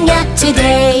cleaning up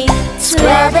today.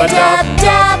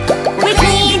 Scrub-a-dub-dub, we're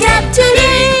cleaned up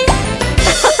today.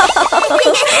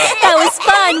 That was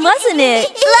fun, wasn't it?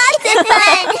 Lots of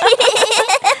fun!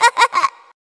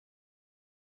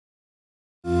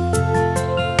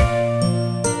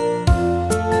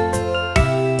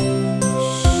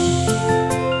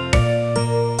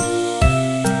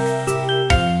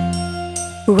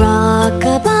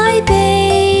 Rock-a-bye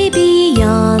baby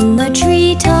on the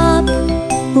treetop.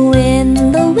 When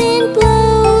the wind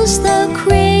blows, the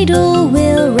cradle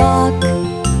will rock.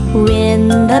 When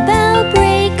the bough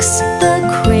breaks, the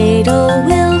cradle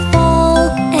will fall,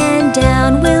 and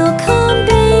down will come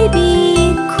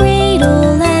baby,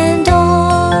 cradle and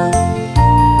all.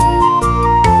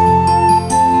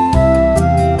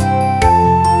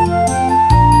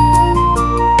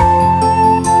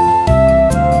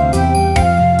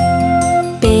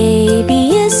 Baby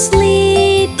is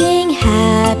sleeping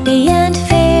happy and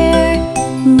fair.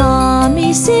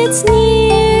 Mommy sits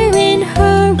near in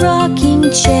her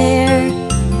rocking chair.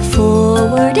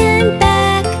 Forward and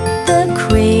back, the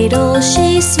cradle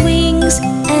she swings,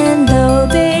 and though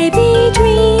baby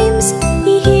dreams,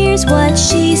 he hears what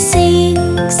she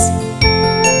sings.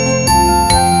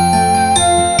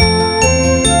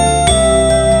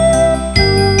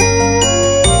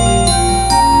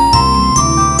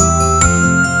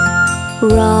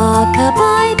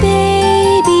 Rock-a-bye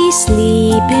baby,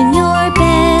 sleep in your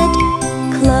bed.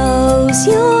 Close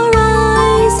your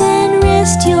eyes and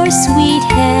rest your sweet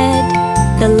head.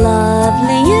 The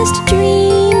loveliest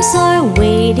dreams are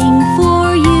waiting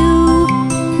for you.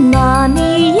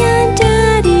 Mommy and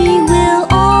Daddy will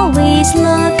always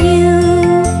love you.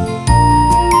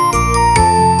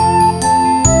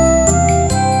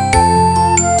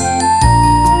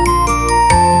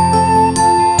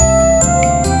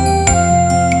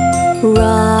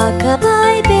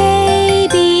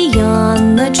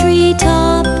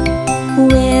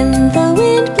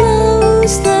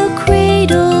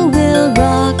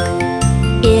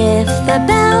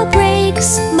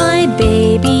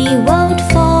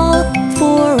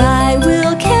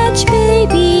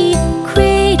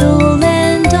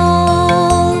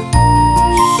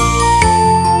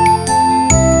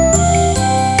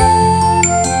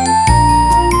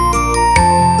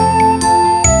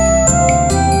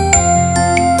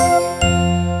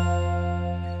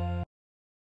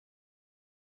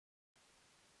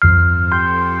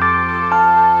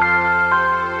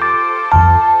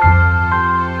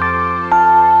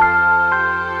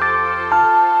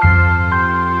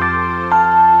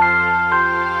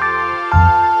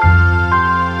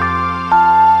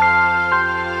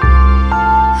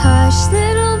 Hush,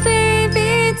 little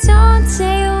baby, don't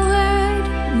say a word.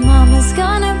 Mama's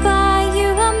gonna buy you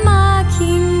a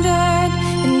mockingbird.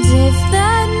 And if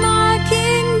that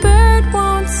mockingbird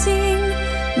won't sing,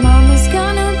 Mama's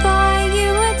gonna buy you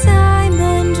a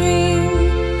diamond ring.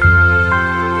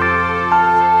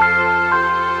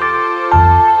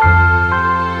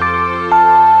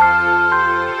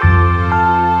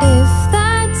 If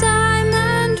that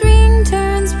diamond ring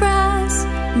turns brass,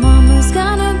 Mama's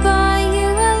gonna buy you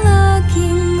a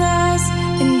looking glass.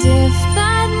 And if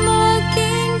that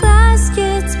looking glass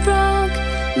gets broke,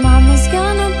 Mama's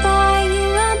gonna buy you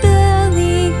a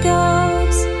billy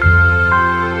goat.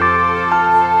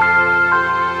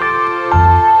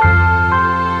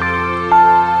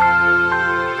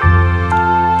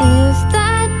 If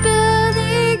that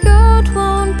billy goat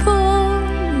won't pull,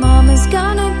 Mama's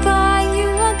gonna buy you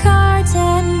a cart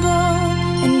and bull.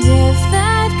 And if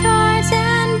that cart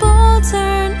and bull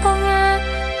turn over,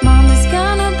 Mama's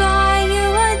gonna buy you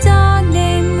a dog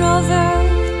named Rover.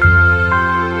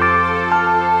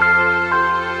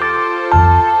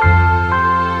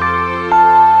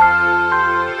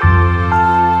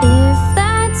 If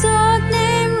that dog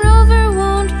named Rover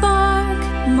won't bark,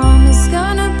 Mama's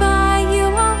gonna buy you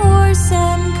a horse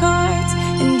and cart.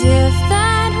 And if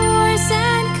that horse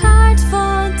and cart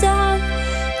fall down,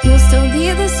 you'll still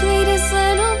be the sweetest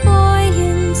little boy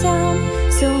in town.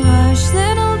 So hush,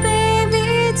 little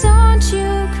baby, don't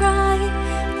you cry.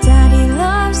 Daddy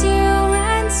loves you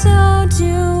and so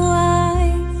do I.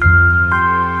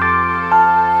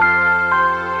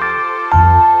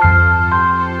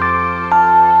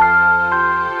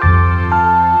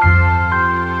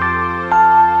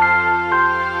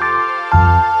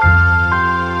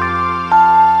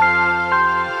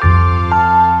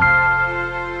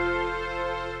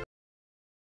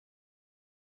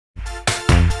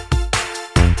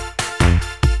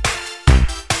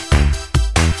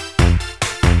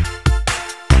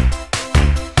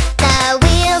 The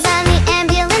wheels on the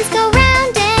ambulance go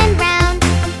round and round,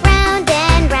 round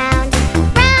and round,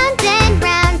 round and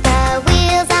round. The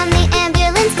wheels on the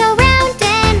ambulance go round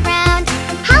and round.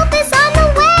 Help is on the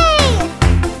way!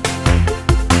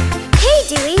 Hey,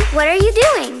 Dewey, what are you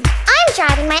doing? I'm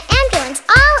driving my ambulance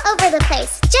all over the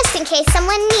place, just in case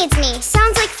someone needs me.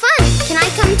 Sounds like fun. Can I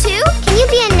come too? Can you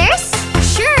be a nurse?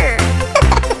 Sure.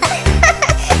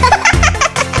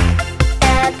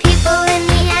 The people in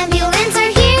the ambulance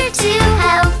are here to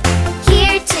help,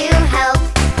 here to help,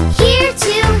 here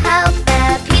to help. The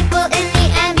people in the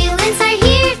ambulance are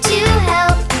here to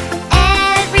help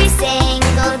every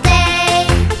single day.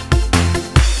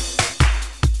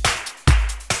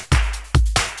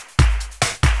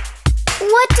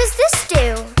 What does this do?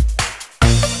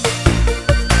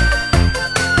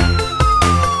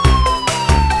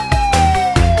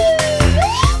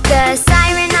 The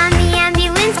siren on the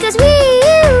ambulance goes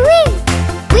wee-oo-wee,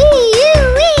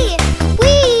 wee-oo-wee,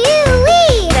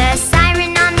 wee-oo-wee. The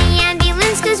siren on the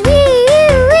ambulance goes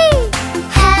wee-oo-wee.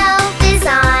 Help is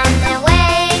on the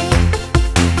way.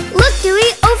 Look,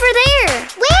 Dewey, over there.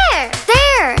 Where?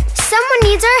 There. Someone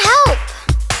needs our help.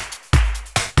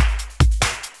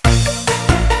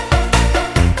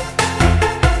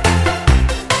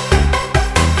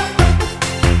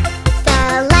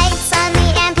 The lights on the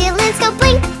ambulance go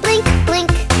blink, blink, blink,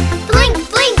 blink,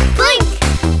 blink, blink,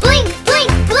 blink,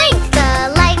 blink, blink. The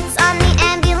lights on the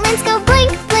ambulance go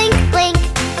blink, blink, blink.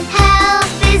 Help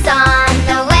is on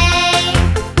the way.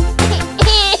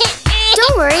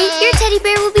 Don't worry, your teddy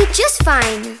bear will be just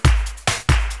fine.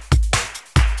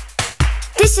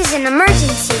 This is an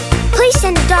emergency. Please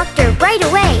send a doctor right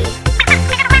away.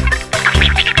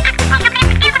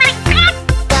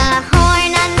 The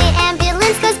horn on the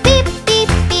ambulance goes beep, beep,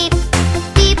 beep,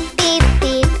 beep, beep,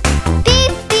 beep,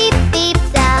 beep, beep, beep.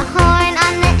 The horn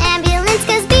on the ambulance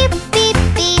goes beep, beep,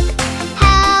 beep.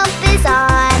 Help is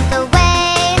on the way.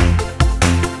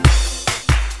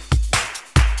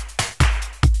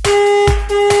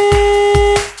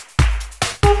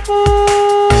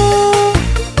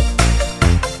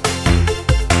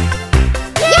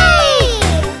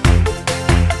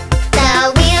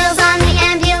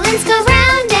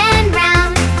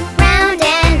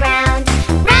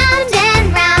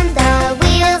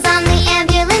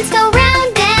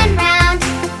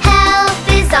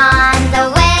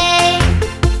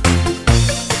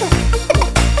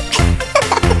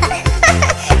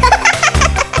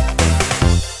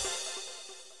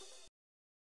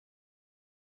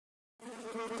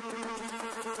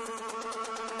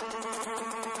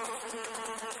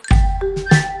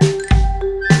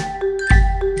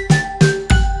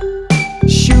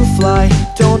 Shoo fly,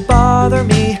 don't bother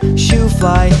me. Shoo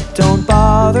fly, don't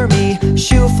bother me.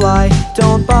 Shoo fly,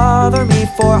 don't bother me,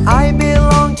 for I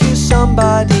belong to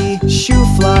somebody. Shoo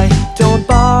fly, don't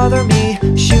bother me.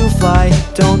 Shoo fly,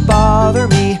 don't bother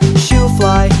me. Shoo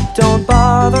fly, don't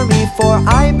bother me, for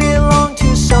I belong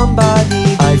to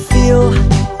somebody. I feel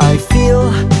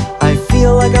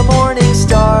like a morning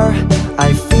star.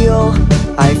 I feel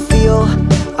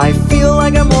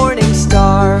like a morning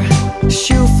star.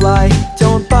 Shoo fly,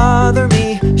 don't bother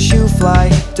me. Shoo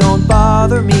fly, don't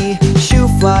bother me. Shoo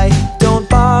fly, don't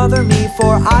bother me,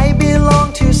 for I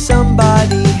belong to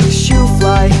somebody. Shoo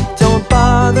fly, don't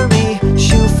bother me.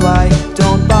 Shoo fly,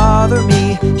 don't bother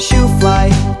me. Shoo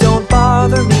fly, don't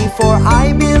bother me, for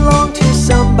I belong to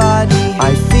somebody.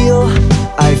 I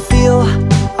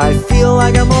feel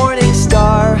like a morning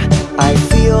star. I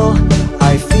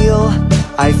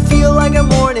feel like a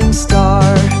morning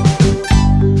star.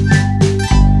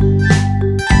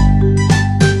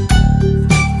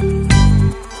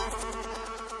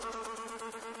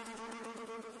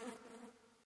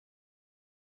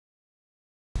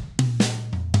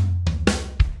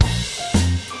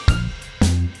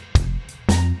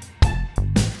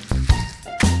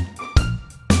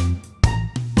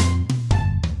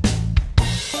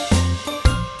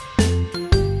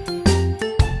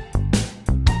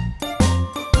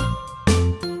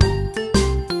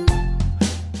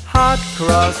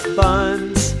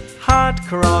 Hot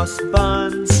cross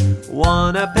buns,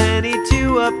 1 a penny,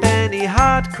 2 a penny,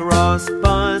 hot cross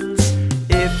buns.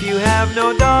 If you have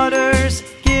no daughters,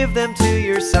 give them to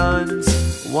your sons.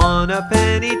 1 a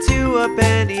penny, 2 a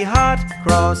penny, hot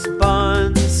cross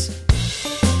buns.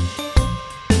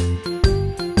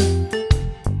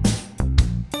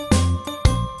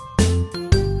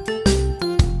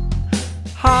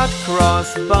 Hot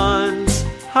cross buns,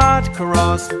 hot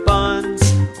cross buns.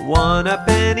 1 a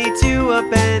penny, 2 a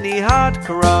penny, hot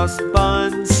cross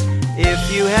buns.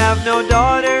 If you have no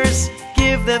daughters,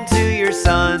 give them to your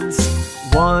sons.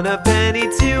 1 a penny,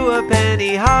 2 a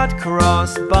penny, hot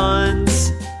cross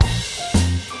buns.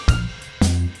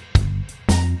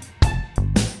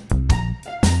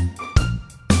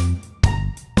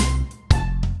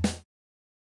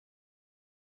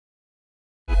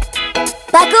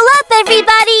 Buckle up,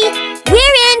 everybody!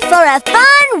 We're in for a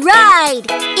fun ride!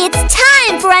 It's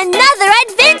time for another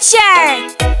adventure!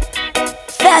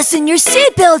 Fasten your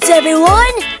seatbelts,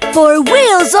 everyone, for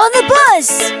Wheels on the Bus!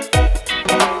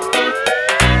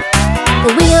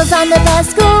 The wheels on the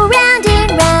bus go round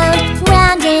and round,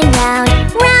 round and round,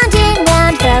 round and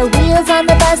round. The wheels on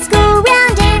the bus go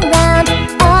round and round,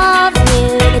 all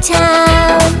through the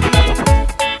town.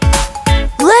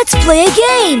 Let's play a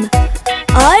game!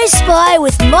 I spy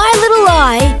with my little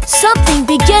eye something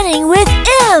beginning with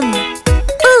M.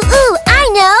 Ooh, I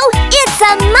know! It's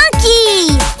a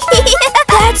monkey!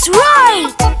 That's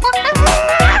right!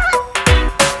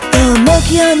 The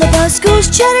monkey on the bus goes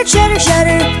chatter, chatter,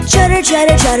 chatter, chatter,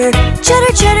 chatter, chatter,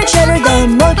 chatter, chatter, chatter. The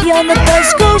monkey on the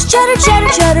bus goes chatter, chatter,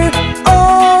 chatter,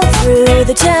 all through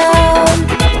the town.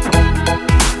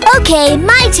 Okay,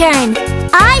 my turn.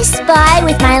 I spy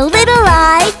with my little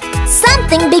eye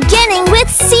something beginning with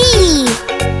C.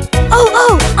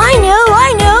 Oh, I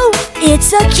know!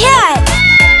 It's a cat!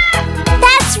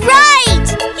 That's right!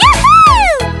 Yahoo!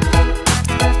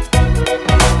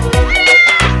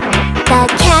 The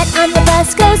cat on the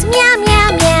bus goes meow,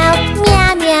 meow, meow,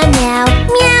 meow, meow, meow,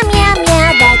 meow, meow,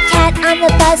 meow. The cat on the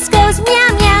bus goes meow,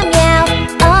 meow, meow,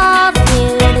 all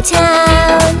through the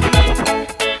town.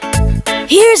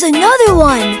 Here's another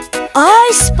one.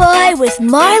 I spy with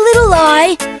my little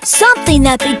eye something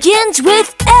that begins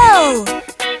with L.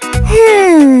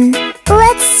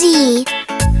 Let's see.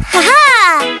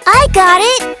 Ha-ha! I got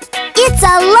it! It's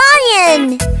a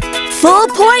lion! Full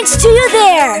points to you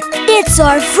there! It's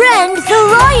our friend the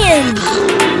lion!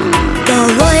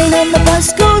 The lion on the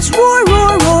bus goes roar,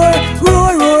 roar, roar,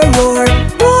 roar, roar, roar,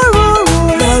 roar, roar,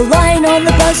 roar. The lion on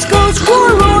the bus goes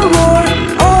roar, roar, roar,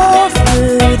 all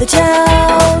through the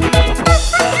town.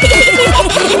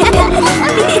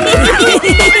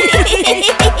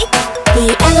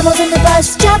 The animals in the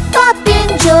bus jump up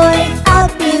in joy,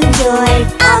 up in joy,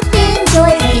 up in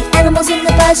joy. The animals in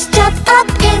the bus jump up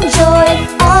in joy,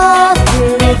 all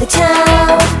through the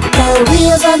town. The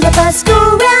wheels on the bus go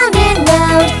round and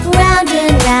round, round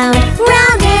and round,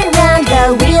 round and round.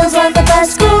 The wheels on the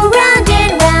bus go round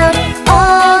and round,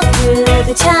 all through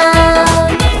the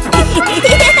town.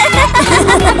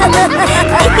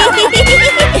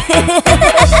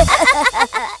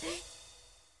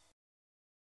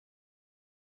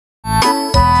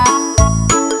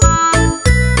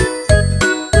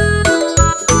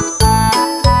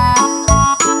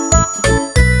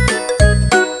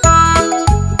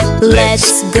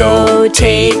 Let's go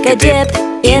take a dip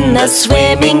in the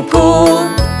swimming pool.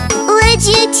 Would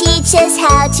you teach us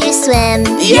how to swim?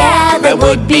 Yeah, that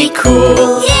would be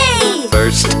cool. Yay!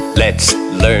 First, let's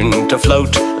learn to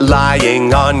float,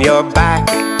 lying on your back.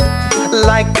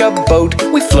 Like a boat,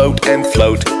 we float and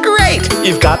float. Great!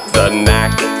 You've got the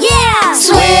knack. Yeah!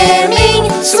 Swimming,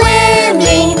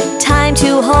 swimming, time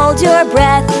to hold your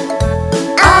breath.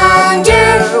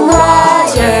 Underwater,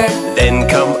 Then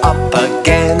come up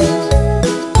again.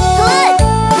 Look!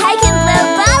 I can blow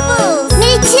bubbles!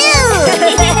 Me too!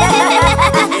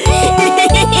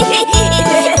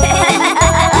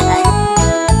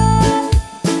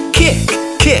 Kick,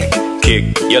 kick, kick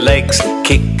your legs,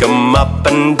 kick 'em up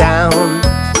and down.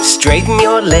 Straighten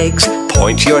your legs,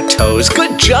 point your toes.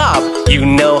 Good job, you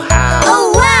know how.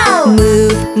 Oh, wow!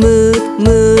 move, move,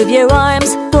 move your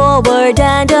arms forward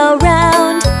and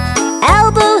around.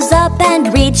 Elbows up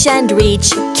and reach and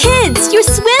reach. Kids, you're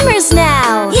swimmers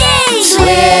now. Yay!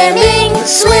 Swimming,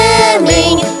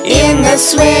 swimming in the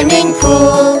swimming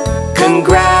pool.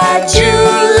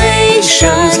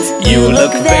 Congratulations, you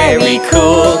look very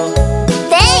cool.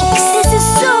 Thanks! This is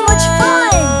so much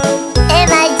fun.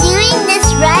 Am I doing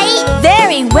this right?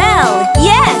 Very well,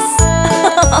 yes.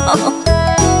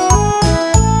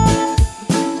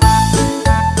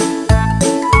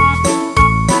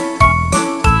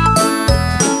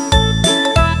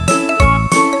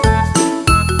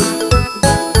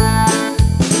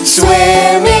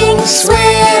 Swimming,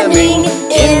 swimming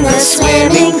in the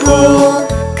swimming pool.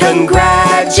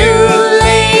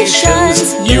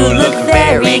 Congratulations, you look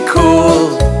very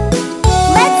cool.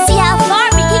 Let's see how far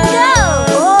we can go!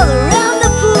 All around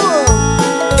the pool.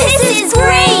 This is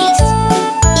great!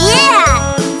 Yeah!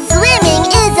 Swimming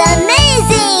is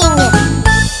amazing!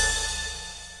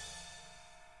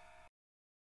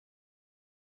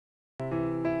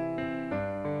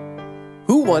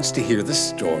 Who wants to hear the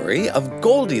story of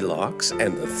Goldilocks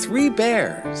and the 3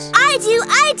 bears? I do!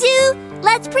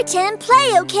 Let's pretend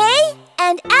play, okay?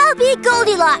 And I'll be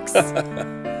Goldilocks.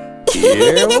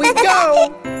 Here we go!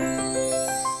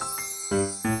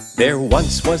 There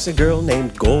once was a girl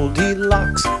named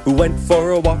Goldilocks who went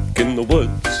for a walk in the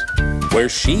woods, where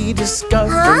she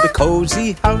discovered a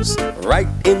cozy house right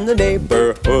in the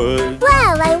neighborhood.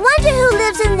 Well, I wonder who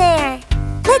lives in there.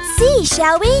 Let's see,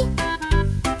 shall we?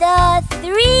 The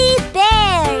 3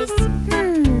 bears.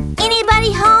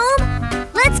 Anybody home?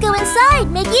 Let's go inside,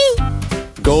 Mickey.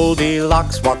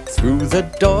 Goldilocks walked through the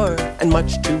door, and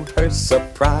much to her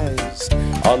surprise,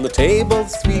 on the table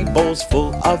 3 bowls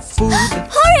full of food.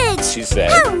 Porridge! She said.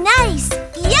 How nice!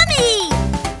 Yummy!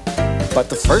 But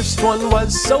the first one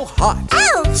was so hot.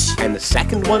 Ouch! And the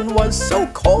second one was so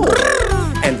cold.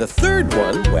 And the third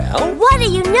one, well... What do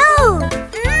you know?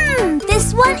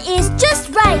 This one is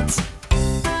just right.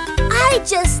 I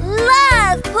just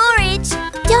love porridge.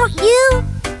 Don't you?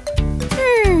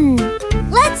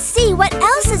 Let's see what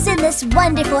else is in this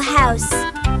wonderful house.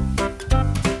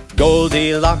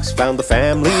 Goldilocks found the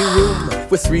family room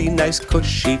with 3 nice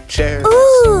cushy chairs.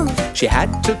 Ooh! She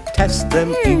had to test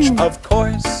them each, of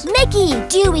course. Mickey,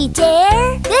 do we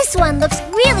dare? This one looks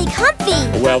really comfy.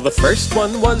 Well, the first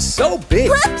one was so big.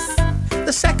 Whoops!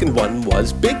 The second one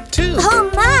was big too. Oh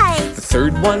my! The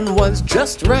third one was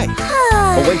just right.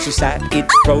 But when she sat, it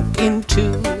broke in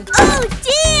 2. Oh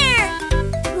dear!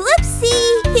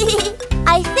 Whoopsie!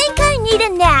 I think I need a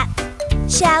nap.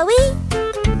 Shall we?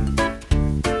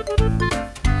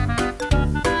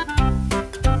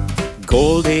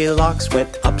 Goldilocks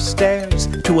went upstairs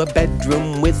to a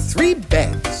bedroom with 3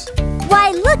 beds.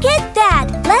 Why, look at that!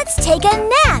 Let's take a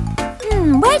nap.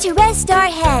 Where to rest our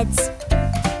heads?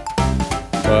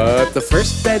 But the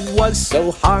first bed was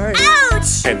so hard.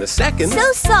 Ouch! And the second...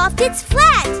 So soft it's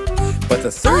flat. But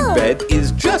the third bed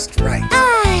is just right.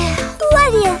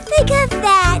 What do you think of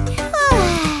that?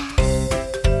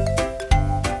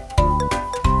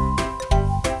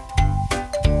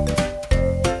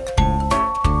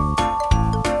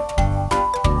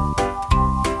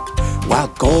 While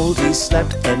Goldie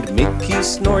slept and Mickey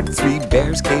snored, 3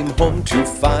 bears came home to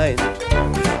find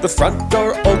the front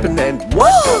door open and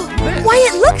what a mess. Why,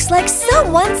 it looks like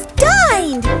someone's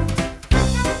dined.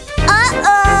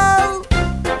 Uh-oh!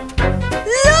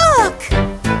 Look!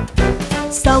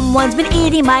 Someone's been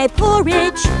eating my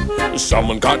porridge.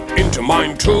 Someone got into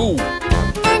mine too.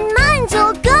 And mine's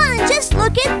all gone. Just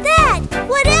look at that.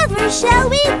 Whatever shall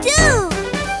we do?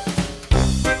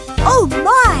 Oh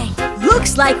my!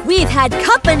 Looks like we've had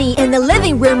company in the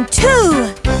living room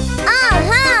too.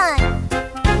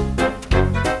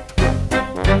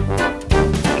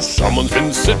 Someone's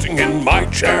been sitting in my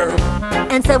chair.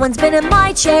 And someone's been in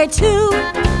my chair too.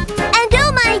 And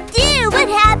oh my dear, what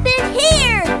happened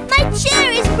here? My chair!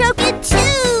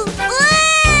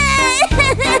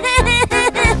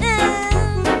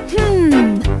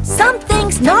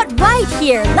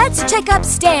 let's check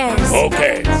upstairs.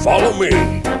 Okay, follow me.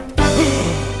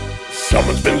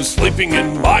 Someone's been sleeping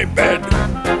in my bed.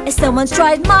 Someone's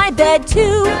tried my bed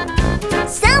too.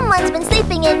 Someone's been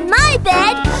sleeping in my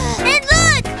bed. And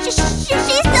look, she's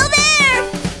still there.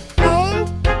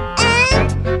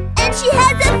 And she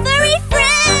has a furry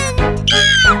friend.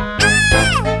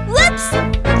 Whoops!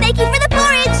 Thank you for the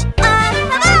porridge.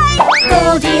 Bye-bye.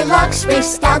 Goldilocks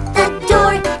raced out the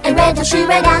door and ran till she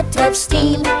ran out of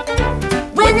steam.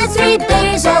 When the three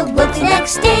bears awoke the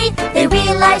next day, they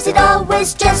realized it all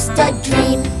was just a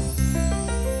dream.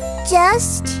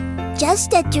 Just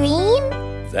a dream?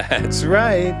 That's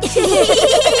right.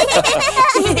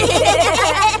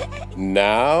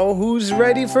 Now, who's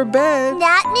ready for bed?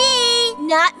 Not me.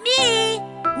 Not me.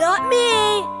 Not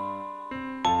me.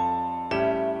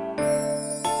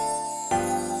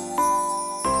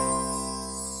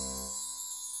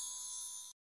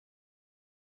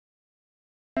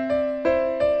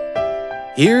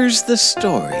 Here's the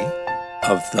story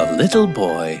of the little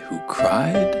boy who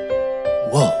cried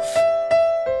wolf.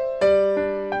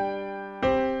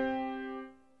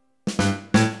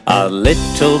 A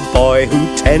little boy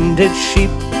who tended sheep,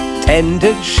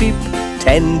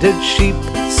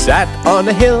 sat on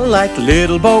a hill like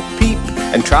little Bo Peep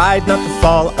and tried not to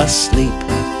fall asleep.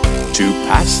 To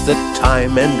pass the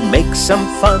time and make some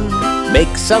fun,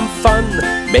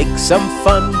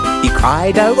 he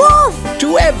cried out, Wolf!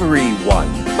 To everyone.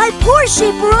 My poor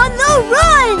sheep are on the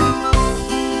run!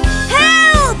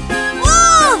 Help!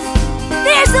 Wolf!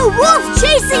 There's a wolf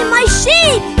chasing my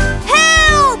sheep!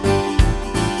 Help!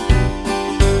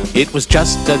 It was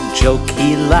just a joke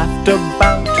he laughed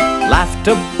about.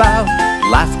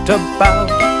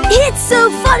 It's so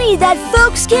funny that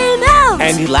folks came out!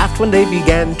 And he laughed when they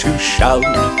began to shout.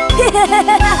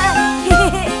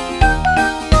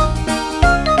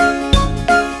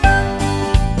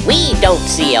 We don't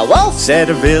see a wolf, said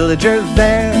a villager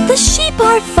there. The sheep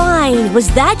are fine. Was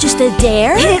that just a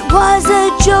dare? It was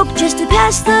a joke just to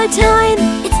pass the time.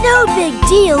 It's no big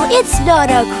deal. It's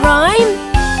not a crime.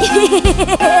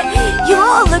 You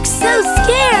all look so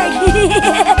scared.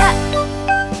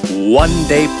 One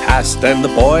day passed and the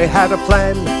boy had a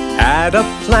plan.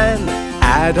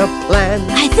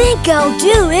 I think I'll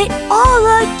do it all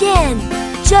again,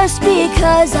 just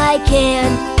because I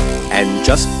can. And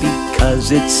just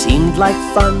because it seemed like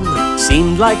fun,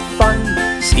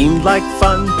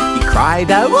 he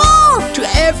cried out, Wolf! To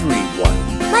everyone.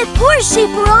 My poor sheep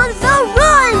are on the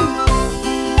run!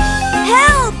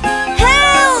 Help!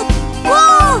 Help!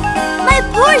 Wolf! My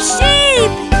poor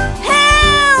sheep!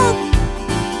 Help!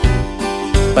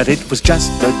 But it was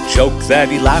just a joke that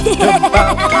he laughed about.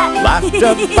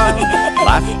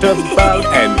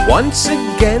 And once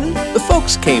again, the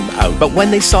folks came out. But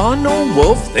when they saw no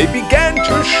wolf, they began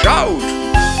to shout.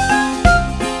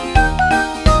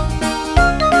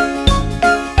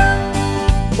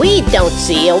 We don't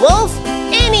see a wolf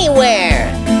anywhere.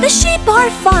 The sheep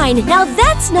are fine. Now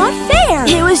that's not fair.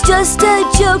 It was just a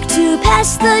joke to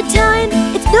pass the time.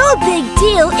 It's no big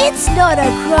deal. It's not a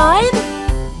crime.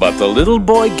 But the little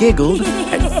boy giggled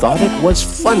and thought it was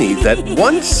funny that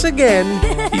once again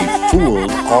he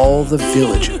fooled all the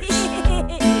villagers.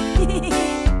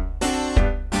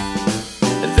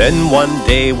 And then one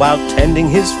day while tending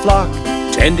his flock,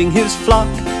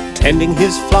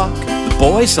 the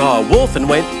boy saw a wolf and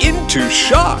went into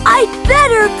shock. I'd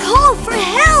better call for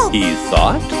help, he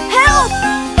thought. Help!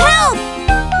 Help!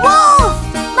 Wolf!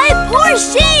 My poor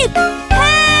sheep!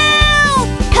 Help!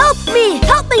 Help me!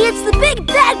 Help me! It's the big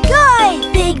bad guy!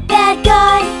 Big bad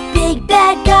guy! Big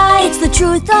bad guy! It's the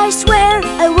truth, I swear,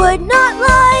 I would not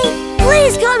lie!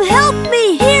 Please come help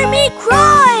me! Hear me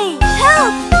cry!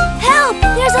 Help! Help!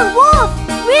 There's a wolf!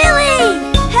 Really?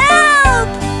 Help!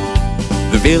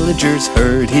 The villagers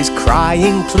heard his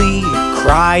crying plea,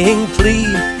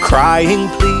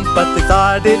 but they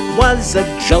thought it was a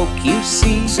joke, you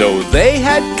see. So they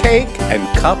had cake and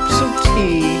cups of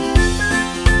tea.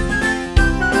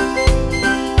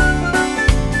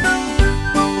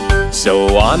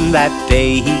 So on that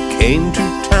day he came to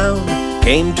town.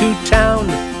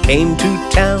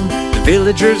 The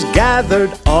villagers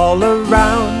gathered all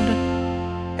around.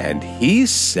 And he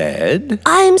said,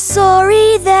 I'm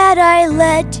sorry that I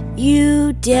let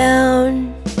you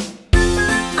down.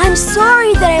 I'm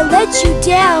sorry that I let you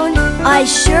down. I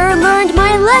sure learned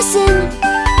my lesson.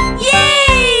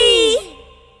 Yay!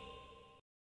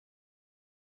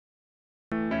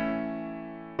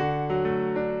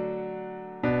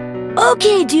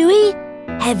 Okay, Dewey.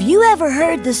 Have you ever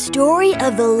heard the story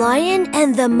of the lion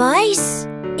and the mice?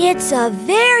 It's a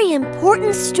very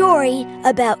important story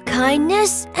about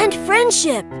kindness and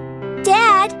friendship.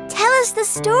 Dad, tell us the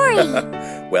story.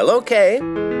 Well, okay.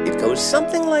 It goes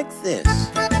something like this.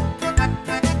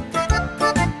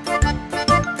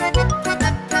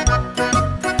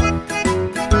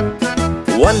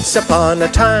 Once upon a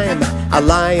time, a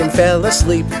lion fell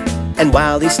asleep, and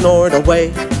while he snored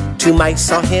away, 2 mice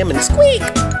saw him and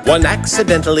squeaked. One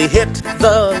accidentally hit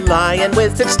the lion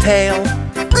with its tail.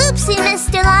 Oopsie,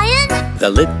 Mr. Lion. The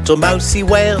little mousey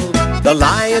wailed. The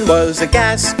lion was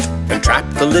aghast and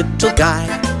trapped the little guy.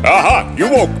 Aha! You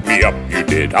woke me up, you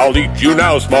did. I'll eat you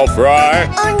now, small fry.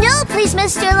 Oh no, please,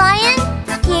 Mr. Lion.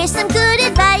 Here's some good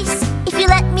advice. If you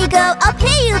let me go, I'll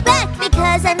pay you back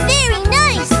because I'm very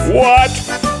nice. What?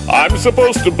 I'm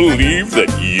supposed to believe that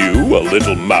you, a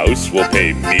little mouse, will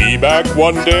pay me back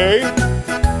one day?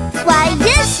 Why,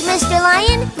 yes, Mr.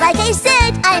 Lion. Like I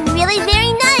said, I'm really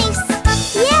very nice.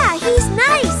 Yeah, he's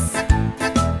nice.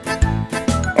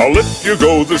 I'll let you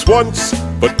go this once,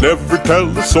 but never tell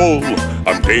a soul.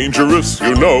 I'm dangerous,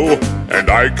 you know, and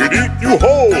I could eat you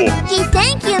whole. Gee,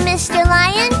 thank you, Mr.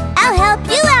 Lion. I'll help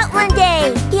you out one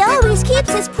day. He always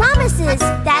keeps his promises.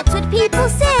 That's what people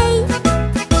say.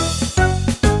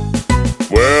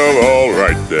 Well, all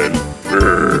right then.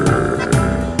 Grrr.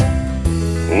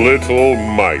 Little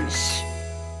mice.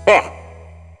 Ha!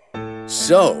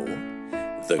 So,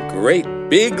 the great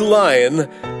big lion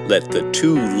let the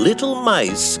 2 little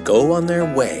mice go on their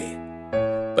way.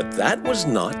 But that was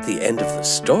not the end of the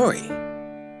story.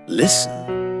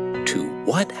 Listen to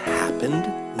what happened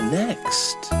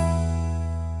next.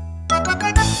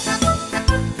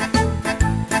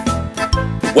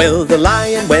 Well, the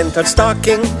lion went out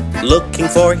stalking, looking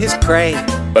for his prey.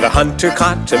 But a hunter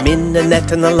caught him in a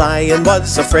net and the lion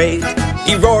was afraid.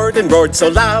 He roared and roared so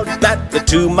loud that the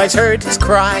 2 mice heard his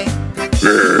cry.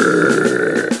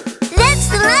 Grrr. That's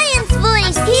the lion's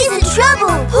voice. He's in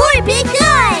trouble. Poor big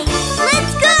guy.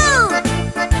 Let's go.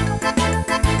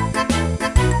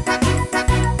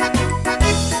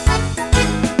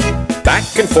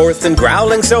 Back and forth and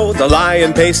growling so the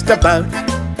lion paced about.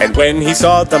 And when he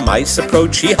saw the mice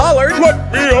approach, he hollered,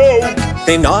 "Let me out!"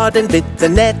 They gnawed and bit the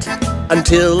net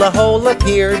until a hole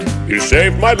appeared. You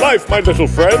saved my life, my little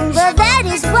friends. Well, that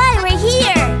is why we're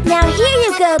here. Now here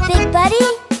you go, big buddy.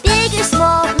 Big or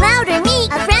small, loud or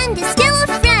meek, a friend is still a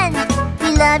friend. We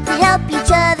love to help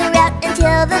each other out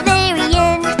until the very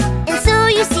end. And so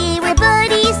you see we're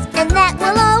buddies, and that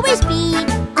will always be.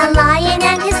 A lion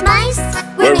and his mice,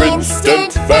 we're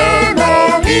instant family.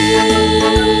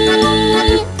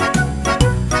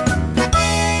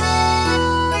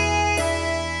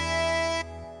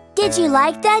 Did you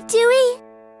like that, Dewey?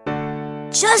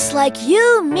 Just like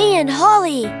you, me, and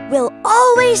Holly will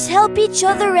always help each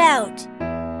other out.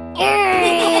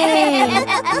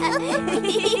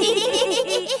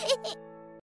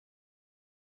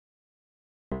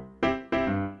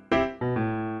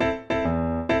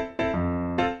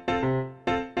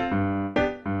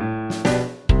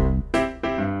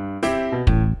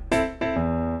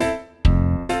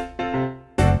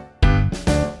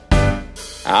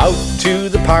 Out to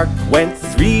the park went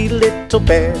 3 little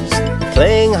bears,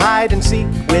 playing hide and seek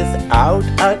without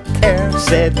a care.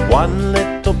 Said one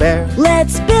little bear,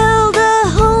 "Let's build a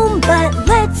home, but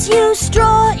let's use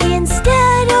straw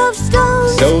instead of stone."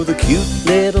 So the cute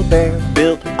little bear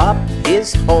built up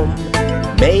his home,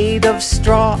 made of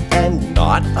straw and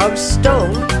not of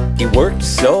stone. He worked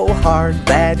so hard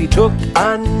that he took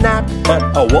a nap, but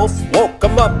a wolf woke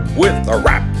him up with a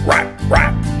rap, rap,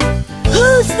 rap.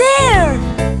 Who's there?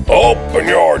 Open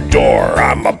your door,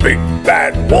 I'm a big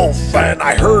bad wolf and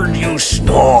I heard you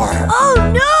snore. Oh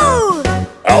no!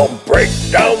 I'll break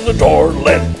down the door,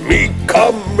 let me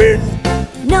come in.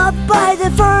 Not by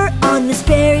the fur on this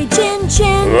berry chin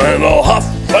chin. And I'll huff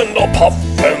and I'll puff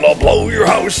and I'll blow your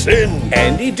house in.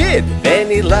 And he did, then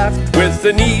he laughed with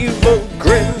an evil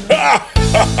grin. Ah!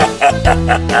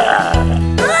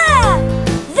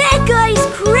 That guy's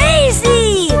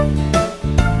crazy!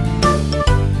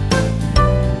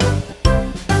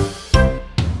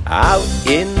 Out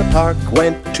in the park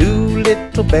went 2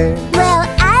 little bears. Well,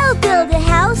 I'll build a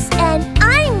house and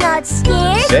I'm not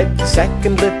scared, said the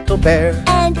second little bear.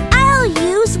 and I'll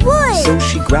use wood. So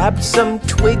she grabbed some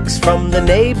twigs from the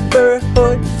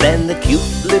neighborhood. Then the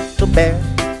cute little bear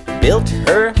built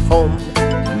her home,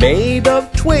 made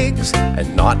of twigs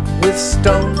and not with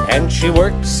stone. And she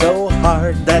worked so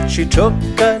hard that she took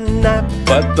a nap,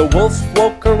 but the wolf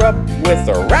woke her up with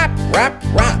a rap, rap,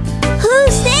 rap.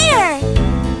 Who's there?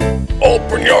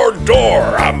 Open your door,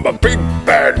 I'm a big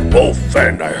bad wolf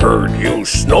and I heard you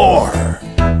snore.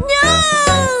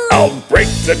 No! I'll break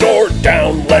the door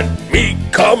down, let me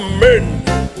come in.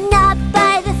 Not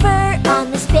by the fur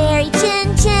on this berry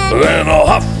chin chin. Then I'll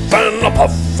huff and a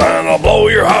puff and I'll blow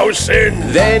your house in.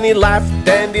 Then he laughed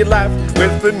and he laughed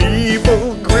with an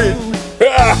evil grin.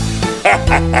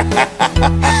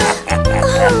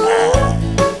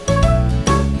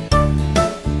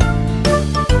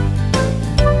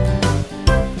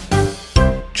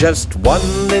 Just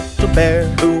one little bear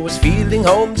who was feeling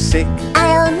homesick.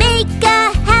 I'll make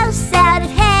a house out of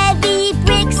heavy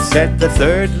bricks, Said the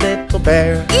third little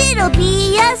bear. It'll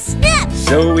be a snap.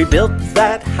 So he built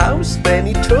that house, then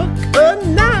he took a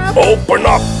nap. Open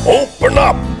up, open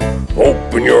up,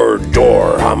 open your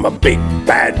door. I'm a big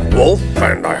bad wolf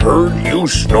and I heard you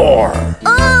snore.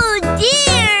 Oh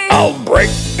dear! I'll break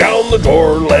down the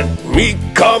door, let me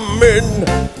come in.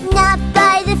 Not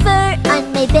by the fur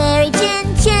on my very chin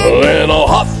chin. Then I'll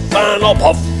huff and I'll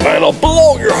puff and I'll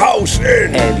blow your house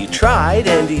in. And he tried,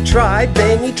 then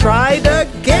he tried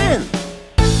again.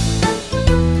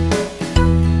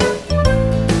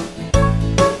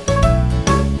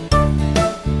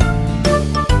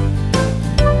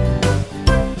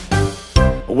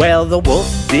 Well, the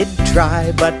wolf did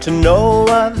try, but to no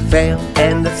avail.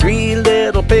 And the three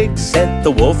little pigs sent the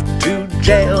wolf to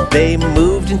jail. They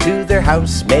moved into their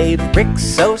house made of bricks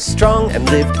so strong, and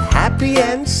lived happy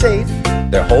and safe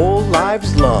their whole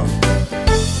lives long.